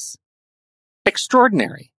 Yes.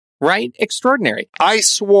 Extraordinary, right? Extraordinary. I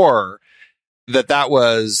swore that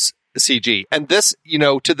was CG. And this,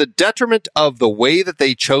 to the detriment of the way that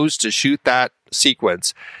they chose to shoot that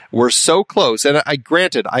sequence, we're so close. And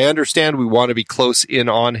granted, I understand we want to be close in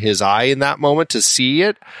on his eye in that moment to see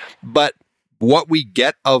it, but what we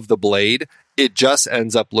get of the blade, it just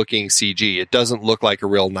ends up looking CG. It doesn't look like a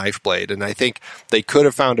real knife blade. And I think they could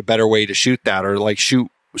have found a better way to shoot that, or like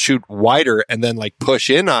shoot wider and then like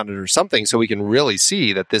push in on it or something so we can really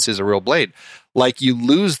see that this is a real blade. Like, you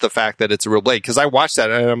lose the fact that it's a real blade, because I watched that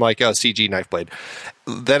and I'm like, oh, CG knife blade.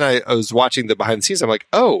 Then I was watching the behind the scenes. I'm like,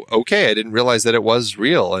 oh, okay, I didn't realize that it was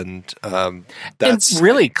real. And that's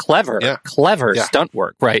really clever stunt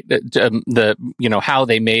work, right? How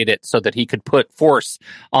they made it so that he could put force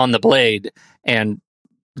on the blade and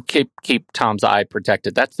keep Tom's eye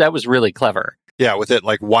protected. That was really clever. Yeah, with it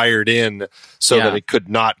like wired in so that it could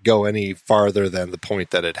not go any farther than the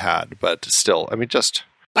point that it had. But still,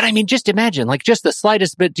 just imagine, like, just the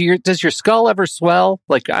slightest bit. Does your skull ever swell?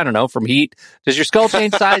 Like, I don't know, from heat? Does your skull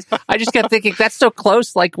change size? I just kept thinking, that's so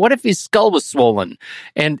close. Like, what if his skull was swollen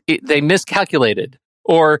and they miscalculated?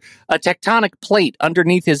 Or a tectonic plate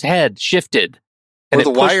underneath his head shifted. And or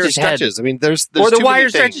the wire stretches. Head. There's or the too wire many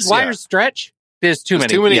stretches. things. Wires stretch. There's too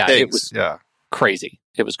many things. It was crazy.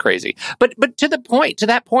 It was crazy. But to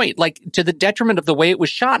that point, like, to the detriment of the way it was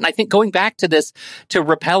shot. And I think going back to this, to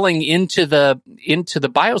rappelling into the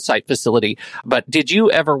Biosite facility. But did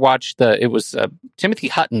you ever watch it was Timothy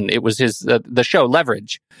Hutton. It was his, the show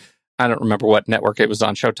Leverage. I don't remember what network it was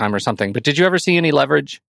on, Showtime or something. But did you ever see any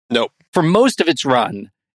Leverage? Nope. For most of its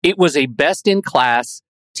run, It was a best-in-class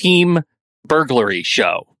team burglary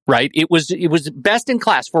show, right? It was best in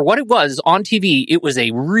class for what it was on TV. It was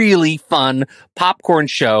a really fun popcorn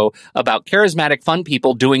show about charismatic, fun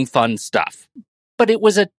people doing fun stuff. But it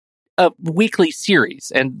was a weekly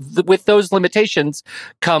series, and with those limitations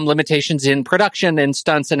come limitations in production and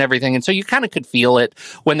stunts and everything. And so you kind of could feel it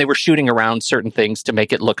when they were shooting around certain things to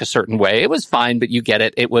make it look a certain way. It was fine, but you get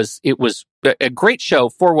it. It was a great show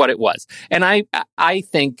for what it was. And I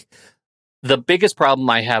think the biggest problem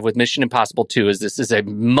I have with Mission Impossible 2 is this is a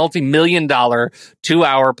multi-million-dollar,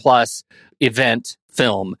 2-hour-plus event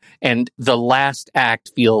film, and the last act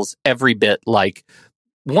feels every bit like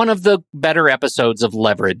one of the better episodes of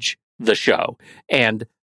Leverage, the show. And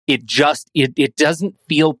it doesn't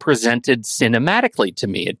feel presented cinematically to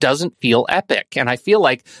me. It doesn't feel epic. And I feel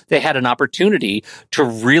like they had an opportunity to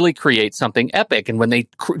really create something epic. And when they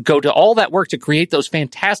go to all that work to create those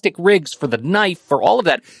fantastic rigs for the knife, for all of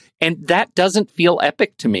that, and that doesn't feel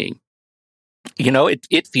epic to me. You know,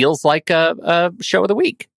 it feels like a show of the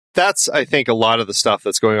week. That's, I think, a lot of the stuff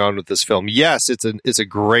that's going on with this film. Yes, it's a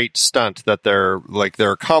great stunt that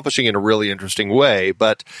they're accomplishing in a really interesting way,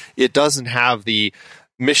 but it doesn't have the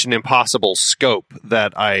Mission Impossible scope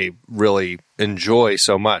that I really enjoy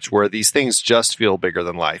so much, where these things just feel bigger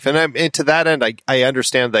than life. And to that end, I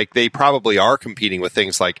understand like they probably are competing with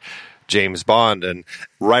things like James Bond, and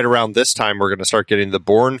right around this time we're going to start getting the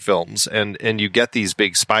Bourne films, and you get these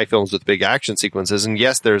big spy films with big action sequences, and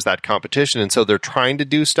yes, there's that competition, and so they're trying to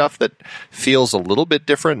do stuff that feels a little bit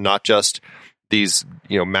different, not just these,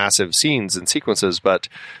 you know, massive scenes and sequences, but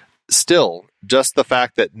still just the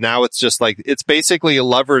fact that now it's just like it's basically a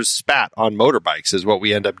lover's spat on motorbikes is what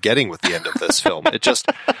we end up getting with the end of this film. It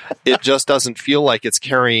just doesn't feel like it's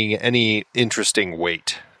carrying any interesting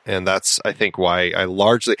weight. And that's, I think, why I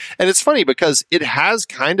largely... And it's funny because it has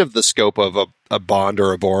kind of the scope of a Bond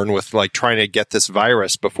or a Bourne with like trying to get this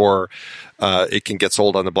virus before it can get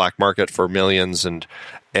sold on the black market for millions and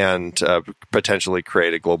potentially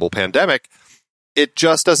create a global pandemic. It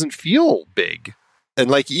just doesn't feel big. And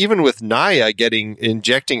like even with Naya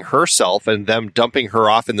injecting herself and them dumping her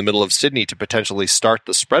off in the middle of Sydney to potentially start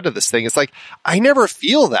the spread of this thing, it's like, I never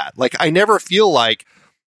feel that. Like, I never feel like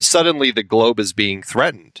suddenly the globe is being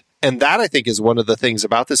threatened. And that, I think, is one of the things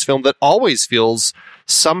about this film that always feels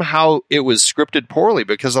somehow it was scripted poorly,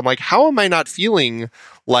 because I'm like, how am I not feeling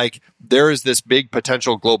like there is this big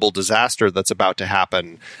potential global disaster that's about to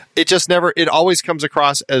happen? It always comes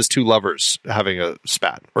across as two lovers having a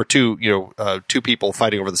spat, or two people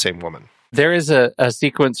fighting over the same woman. There is a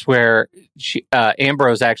sequence where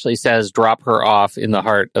Ambrose actually says, drop her off in the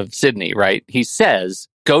heart of Sydney, right? He says,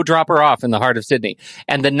 go drop her off in the heart of Sydney.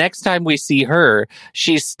 And the next time we see her,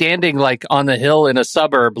 she's standing like on the hill in a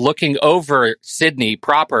suburb looking over Sydney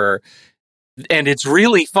proper. And it's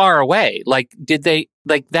really far away. Like, I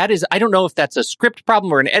don't know if that's a script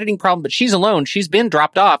problem or an editing problem, but she's alone. She's been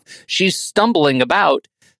dropped off. She's stumbling about,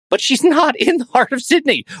 but she's not in the heart of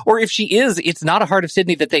Sydney. Or if she is, it's not a heart of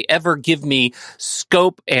Sydney that they ever give me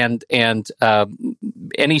scope and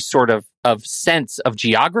any sort of sense of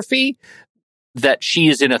geography that she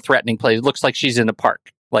is in a threatening place. It looks like she's in a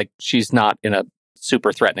park. Like she's not in a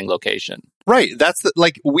super threatening location. Right. That's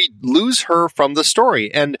we lose her from the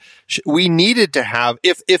story. And we needed to have,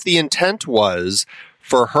 if the intent was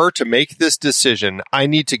for her to make this decision, I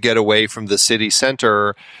need to get away from the city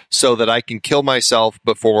center so that I can kill myself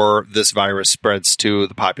before this virus spreads to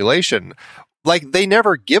the population. Like, they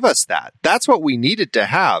never give us that. That's what we needed to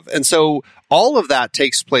have. And so all of that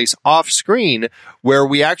takes place off screen, where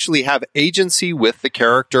we actually have agency with the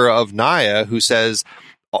character of Naya, who says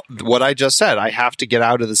what I just said. I have to get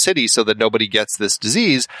out of the city so that nobody gets this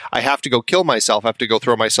disease. I have to go kill myself. I have to go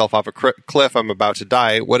throw myself off a cliff. I'm about to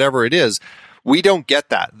die, whatever it is. We don't get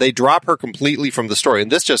that. They drop her completely from the story.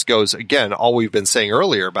 And this just goes, again, all we've been saying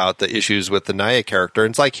earlier about the issues with the Naya character.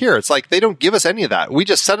 And it's like they don't give us any of that. We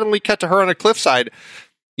just suddenly cut to her on a cliffside,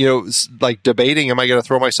 like debating, am I going to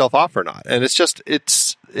throw myself off or not? And it's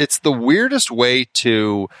the weirdest way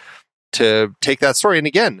to take that story. And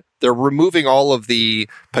again, they're removing all of the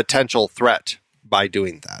potential threat by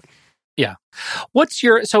doing that. Yeah.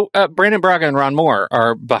 Brandon Braga and Ron Moore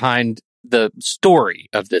are behind the story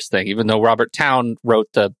of this thing, even though Robert Towne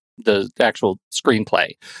wrote the actual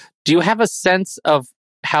screenplay. Do you have a sense of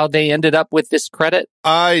how they ended up with this credit?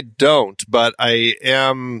 I don't, but I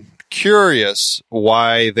am curious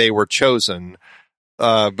why they were chosen,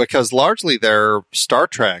 because largely they're Star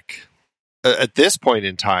Trek at this point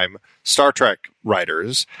in time. Star Trek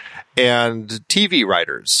writers and TV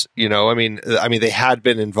writers. You know, I mean, they had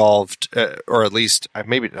been involved, or at least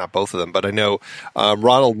maybe not both of them, but I know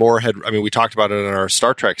Ronald Moore had. I mean, we talked about it in our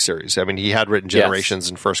Star Trek series. I mean, he had written Generations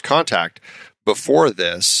and First Contact before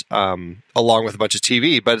this, along with a bunch of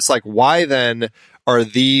TV. But it's like, why then are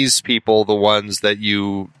these people the ones that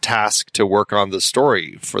you task to work on the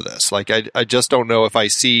story for this? Like, I just don't know if I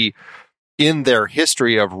see in their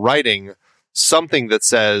history of writing something that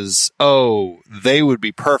says, oh, they would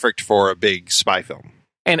be perfect for a big spy film.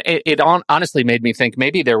 And it honestly made me think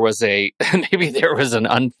maybe there was an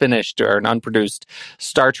unfinished or an unproduced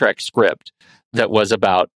Star Trek script that was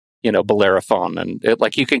about, Bellerophon. And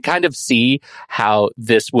you can kind of see how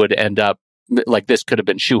this would end up, like this could have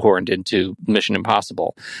been shoehorned into Mission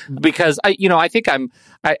Impossible. Because I think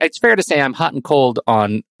it's fair to say I'm hot and cold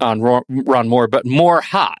on Ron Moore, but more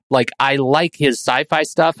hot. Like, I like his sci-fi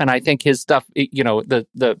stuff, and I think his stuff,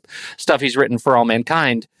 the stuff he's written for All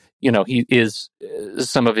Mankind, he is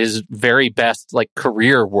some of his very best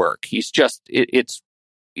career work. He's just it's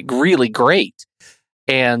really great.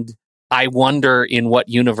 And I wonder in what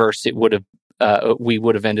universe it would have we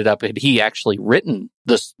would have ended up had he actually written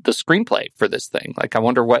the screenplay for this thing. I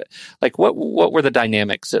wonder what were the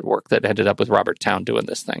dynamics at work that ended up with Robert Towne doing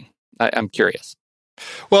this thing. I'm curious.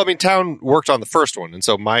 Well, I mean, Towne worked on the first one, and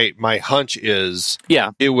so my hunch is,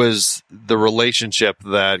 it was the relationship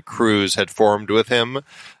that Cruise had formed with him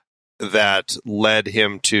that led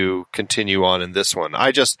him to continue on in this one.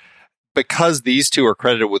 Because these two are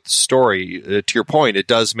credited with the story, to your point, it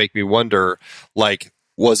does make me wonder,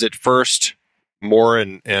 was it first Moore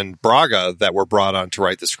and Braga that were brought on to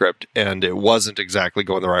write the script, and it wasn't exactly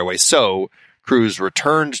going the right way. So Cruise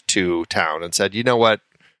returned to Towne and said, you know what?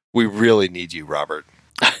 We really need you, Robert.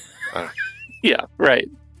 Yeah, right.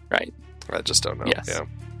 I just don't know. Yes. Yeah.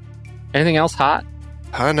 Anything else hot?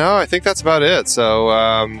 No, I think that's about it.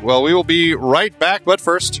 So, we will be right back, but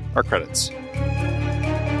first, our credits.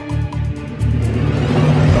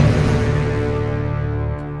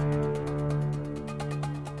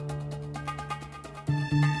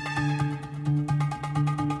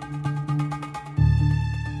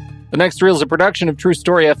 The next reel is a production of True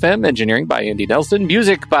Story FM, engineering by Andy Nelson,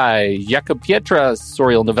 music by Jakob Pietra,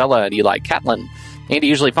 Sorial Novella, and Eli Catlin. Andy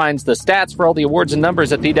usually finds the stats for all the awards and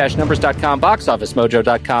numbers at the-numbers.com,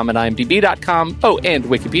 boxofficemojo.com, and imdb.com, and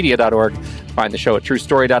wikipedia.org. Find the show at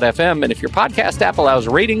truestory.fm, and if your podcast app allows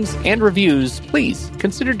ratings and reviews, please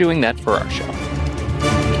consider doing that for our show.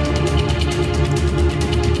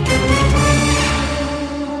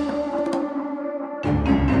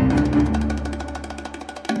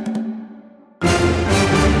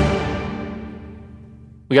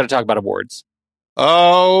 We got to talk about awards.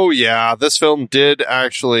 Oh, yeah. This film did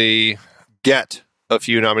actually get a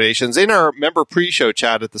few nominations. In our member pre-show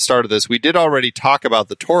chat at the start of this, we did already talk about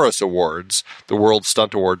the Taurus Awards, the World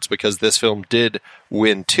Stunt Awards, because this film did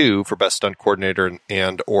win 2 for Best Stunt Coordinator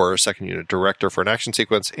and or Second Unit Director for an action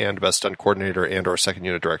sequence, and Best Stunt Coordinator and or Second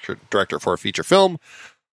Unit Director for a feature film.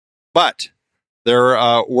 But there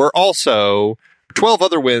were also 12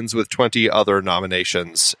 other wins with 20 other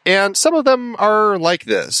nominations. And some of them are like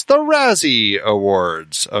this. The Razzie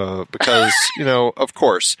Awards. Because, of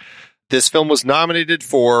course, this film was nominated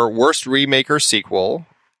for Worst Remake or Sequel,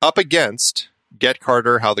 up against Get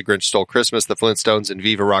Carter, How the Grinch Stole Christmas, The Flintstones, and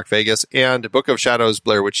Viva Rock Vegas, and Book of Shadows,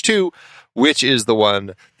 Blair Witch 2, which is the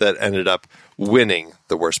one that ended up winning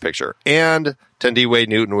the Worst Picture. And Thandiwe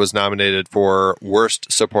Newton was nominated for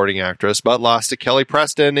Worst Supporting Actress, but lost to Kelly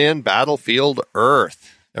Preston in Battlefield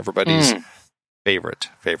Earth, everybody's favorite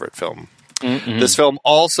film. Mm-mm. This film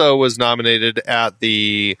also was nominated at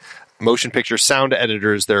the Motion Picture Sound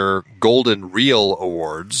Editors, their Golden Reel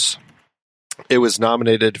Awards. It was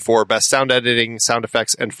nominated for Best Sound Editing, Sound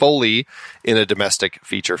Effects, and Foley in a Domestic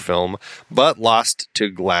Feature Film, but lost to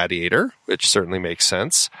Gladiator, which certainly makes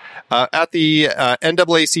sense. At the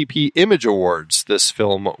NAACP Image Awards, this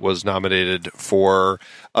film was nominated for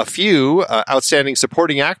a few. Outstanding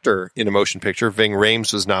Supporting Actor in a Motion Picture, Ving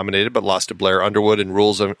Rhames was nominated, but lost to Blair Underwood in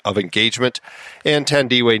Rules of Engagement. And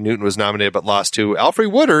Thandiwe Newton was nominated, but lost to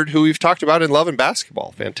Alfre Woodard, who we've talked about in Love and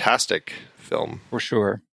Basketball. Fantastic film. For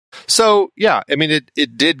sure. So, yeah, I mean,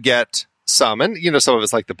 it did get some, and, some of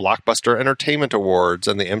it's like the Blockbuster Entertainment Awards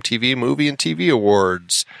and the MTV Movie and TV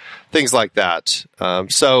Awards, things like that.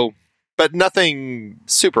 But nothing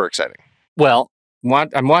super exciting. Well,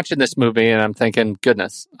 I'm watching this movie and I'm thinking,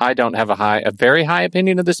 goodness, I don't have a very high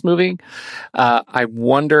opinion of this movie. I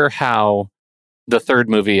wonder how the third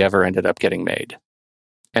movie ever ended up getting made.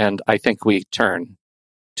 And I think we turn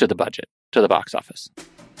to the budget, to the box office.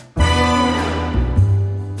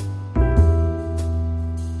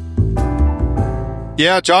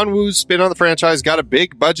 Yeah, John Woo's spin on the franchise got a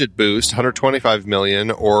big budget boost, $125 million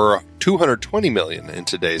or $220 million in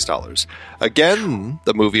today's dollars. Again,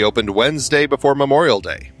 the movie opened Wednesday before Memorial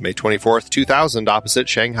Day, May 24th, 2000, opposite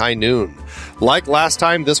Shanghai Noon. Like last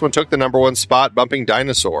time, this one took the number one spot, bumping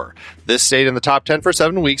Dinosaur. This stayed in the top 10 for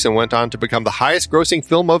 7 weeks and went on to become the highest-grossing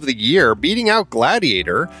film of the year, beating out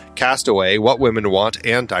Gladiator, Castaway, What Women Want,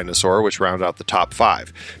 and Dinosaur, which round out the top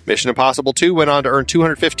 5. Mission Impossible 2 went on to earn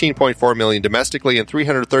 $215.4 million domestically and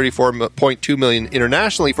 $334.2 million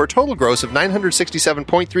internationally for a total gross of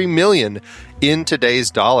 $967.3 million in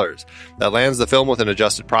today's dollars. That lands the film with an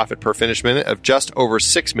adjusted profit per finished minute of just over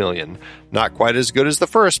 $6 million. Not quite as good as the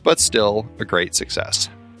first, but still a great success.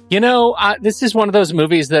 You know, this is one of those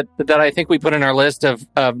movies that I think we put in our list of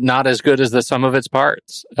not as good as the sum of its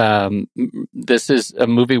parts. This is a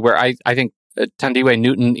movie where I think Thandiwe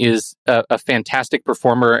Newton is a fantastic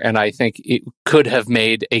performer, and I think it could have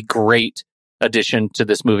made a great addition to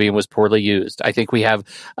this movie and was poorly used. I think we have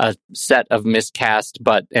a set of miscast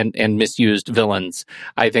and misused villains.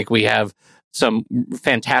 I think we have some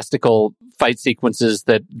fantastical fight sequences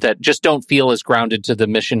that just don't feel as grounded to the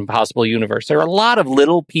Mission Impossible universe. There are a lot of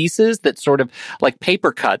little pieces that sort of like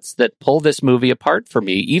paper cuts that pull this movie apart for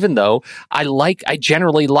me, even though I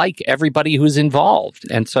generally like everybody who's involved.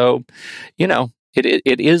 And so, you know,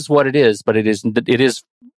 it is what it is, but it is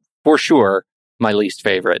for sure my least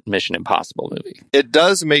favorite Mission Impossible movie. It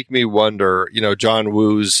does make me wonder, you know, John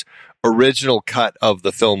Woo's original cut of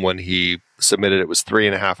the film when he submitted it was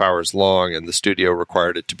 3.5 hours long and the studio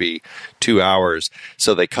required it to be 2 hours.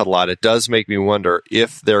 So they cut a lot. It does make me wonder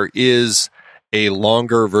if there is a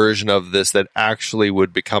longer version of this that actually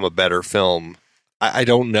would become a better film. I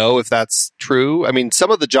don't know if that's true. I mean, some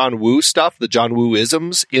of the John Woo stuff, the John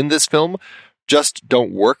Woo-isms in this film just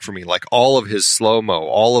don't work for me. Like all of his slow-mo,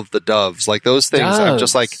 all of the doves, like those things, I'm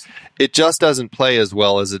just like, it just doesn't play as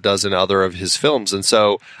well as it does in other of his films. And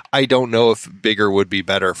so I don't know if bigger would be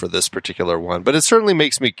better for this particular one, but it certainly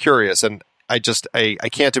makes me curious. And I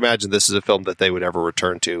can't imagine this is a film that they would ever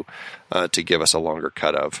return to give us a longer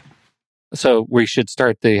cut of. So we should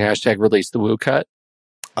start the hashtag release the Woo cut.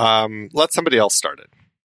 Let somebody else start it.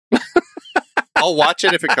 I'll watch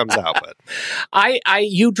it if it comes out, but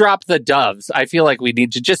you drop the doves. I feel like we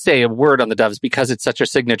need to just say a word on the doves because it's such a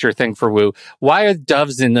signature thing for Woo. Why are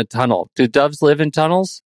doves in the tunnel? Do doves live in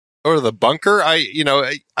tunnels? Or the bunker? I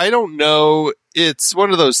don't know. It's one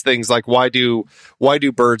of those things like why do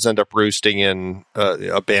birds end up roosting in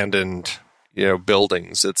abandoned,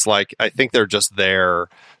 buildings? It's like I think they're just there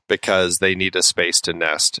because they need a space to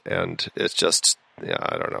nest, and it's just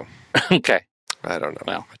I don't know. Okay. I don't know.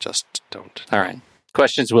 Well, I just don't. All right.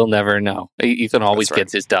 Questions we'll never know. Ethan always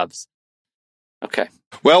gets his doves. Okay.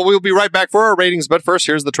 Well, we'll be right back for our ratings, but first,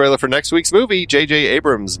 here's the trailer for next week's movie, J.J.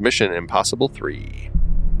 Abrams' Mission Impossible 3.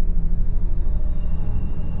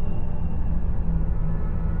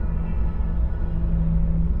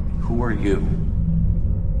 Who are you?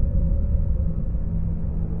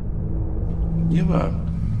 You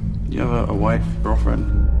have a wife,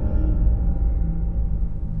 girlfriend?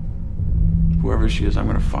 Whoever she is, I'm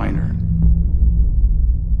going to find her.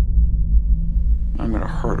 I'm going to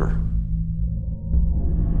hurt her.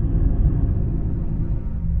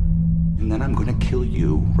 And then I'm going to kill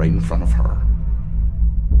you right in front of her.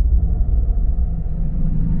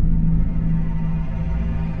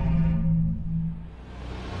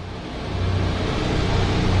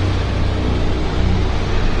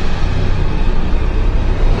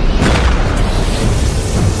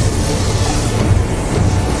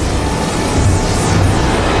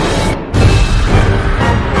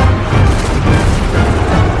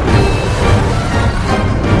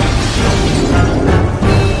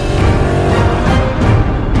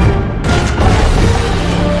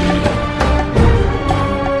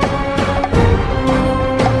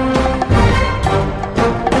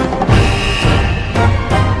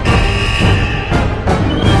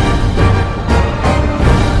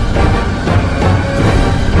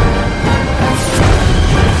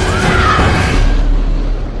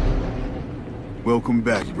 Welcome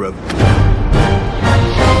back, brother.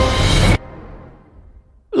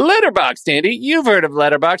 Letterboxd, Andy. You've heard of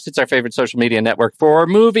Letterboxd. It's our favorite social media network for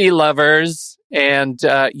movie lovers. And,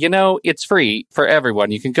 it's free for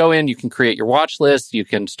everyone. You can go in, you can create your watch list, you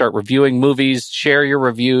can start reviewing movies, share your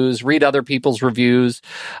reviews, read other people's reviews,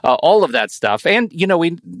 all of that stuff. And, we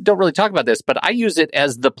don't really talk about this, but I use it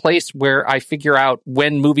as the place where I figure out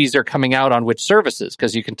when movies are coming out on which services,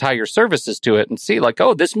 because you can tie your services to it and see like,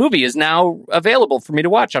 oh, this movie is now available for me to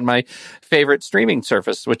watch on my favorite streaming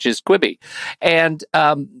service, which is Quibi. And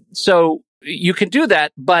so you can do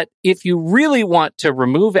that, but if you really want to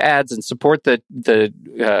remove ads and support the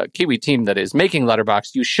Kiwi team that is making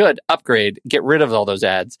Letterboxd, you should upgrade, get rid of all those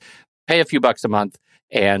ads, pay a few bucks a month,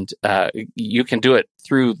 and you can do it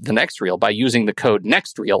through the Next Reel by using the code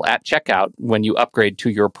NEXTREEL at checkout when you upgrade to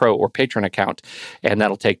your Pro or Patron account, and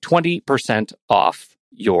that'll take 20% off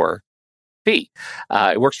your fee.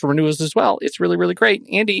 It works for renewals as well. It's really, really great.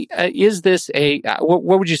 Andy, is this what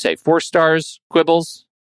would you say? 4 stars, quibbles?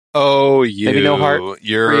 Oh, Maybe no heart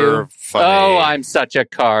you're funny. Oh, I'm such a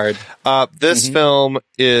card. This film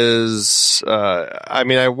is,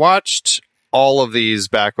 I watched all of these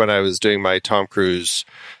back when I was doing my Tom Cruise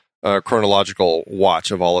chronological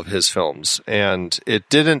watch of all of his films, and it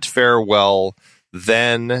didn't fare well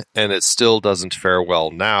then, and it still doesn't fare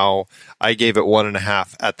well now. I gave it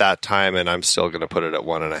 1.5 at that time, and I'm still going to put it at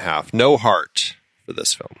 1.5. No heart for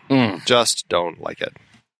this film. Just don't like it.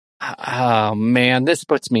 Oh man, this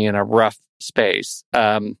puts me in a rough space.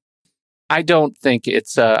 I don't think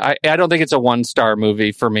it's I don't think it's a 1-star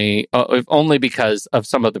movie for me, only because of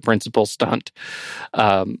some of the principal stunt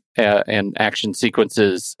and action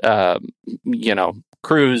sequences.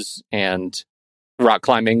 Cruise and rock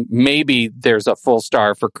climbing. Maybe there's a full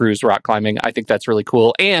star for Cruise rock climbing. I think that's really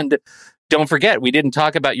cool. And don't forget, we didn't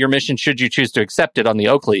talk about your mission should you choose to accept it on the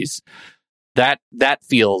Oakleys. That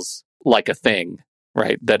feels like a thing,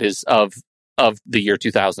 right? That is of the year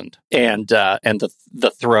 2000, and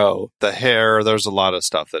the throw, the hair. There's a lot of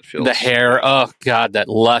stuff that feels the hair. Oh God, those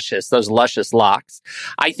luscious locks.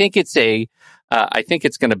 I think it's going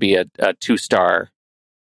to be a 2-star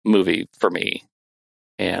movie for me.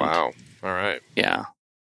 And wow. All right. Yeah,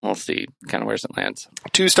 we'll see kind of where it lands.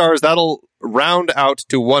 2 stars. That'll round out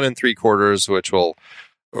to 1 3/4, which will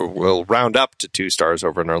round up to 2 stars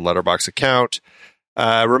over in our Letterboxd account.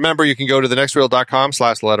 Remember, you can go to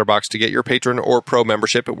thenextreel.com/letterboxd to get your patron or pro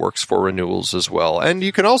membership. It works for renewals as well. And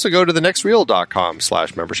you can also go to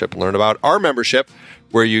thenextreel.com/membership and learn about our membership,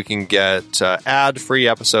 where you can get ad-free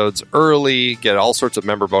episodes early, get all sorts of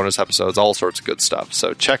member bonus episodes, all sorts of good stuff.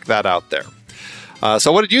 So check that out there.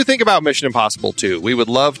 So what did you think about Mission Impossible 2? We would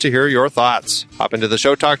love to hear your thoughts. Hop into the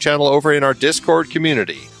Show Talk channel over in our Discord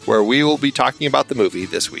community, where we will be talking about the movie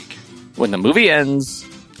this week. When the movie ends,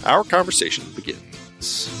 our conversation begins.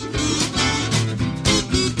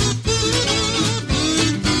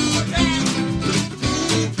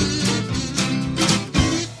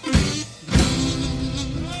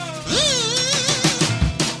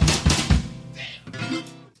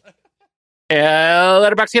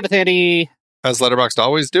 Letterboxd give it, Andy. As Letterboxd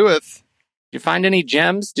always doeth. Did you find any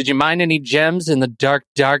gems? Did you mine any gems in the dark,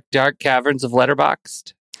 dark, dark caverns of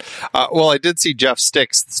Letterboxd? Well, I did see Jeff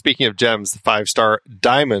Sticks. Speaking of gems, the 5-star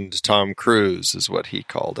Diamond Tom Cruise is what he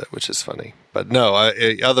called it, which is funny. But no,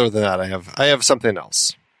 other than that, I have something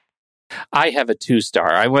else. I have a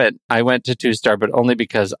 2-star. I went to 2-star, but only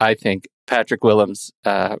because I think Patrick Willems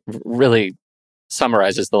really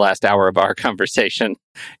summarizes the last hour of our conversation.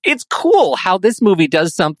 It's cool how this movie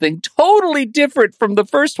does something totally different from the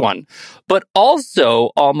first one, but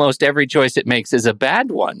also almost every choice it makes is a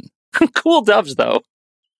bad one. Cool doves, though.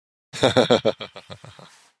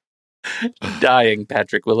 Dying,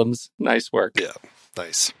 Patrick Willems. Nice work. Yeah,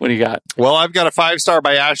 nice. What do you got? Well, I've got a 5-star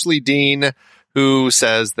by Ashley Dean, who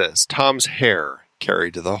says this: Tom's hair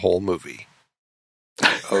carried the whole movie.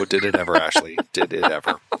 Oh, did it ever, Ashley? Did it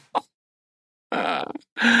ever?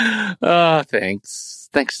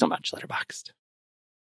 Thanks so much, Letterboxd.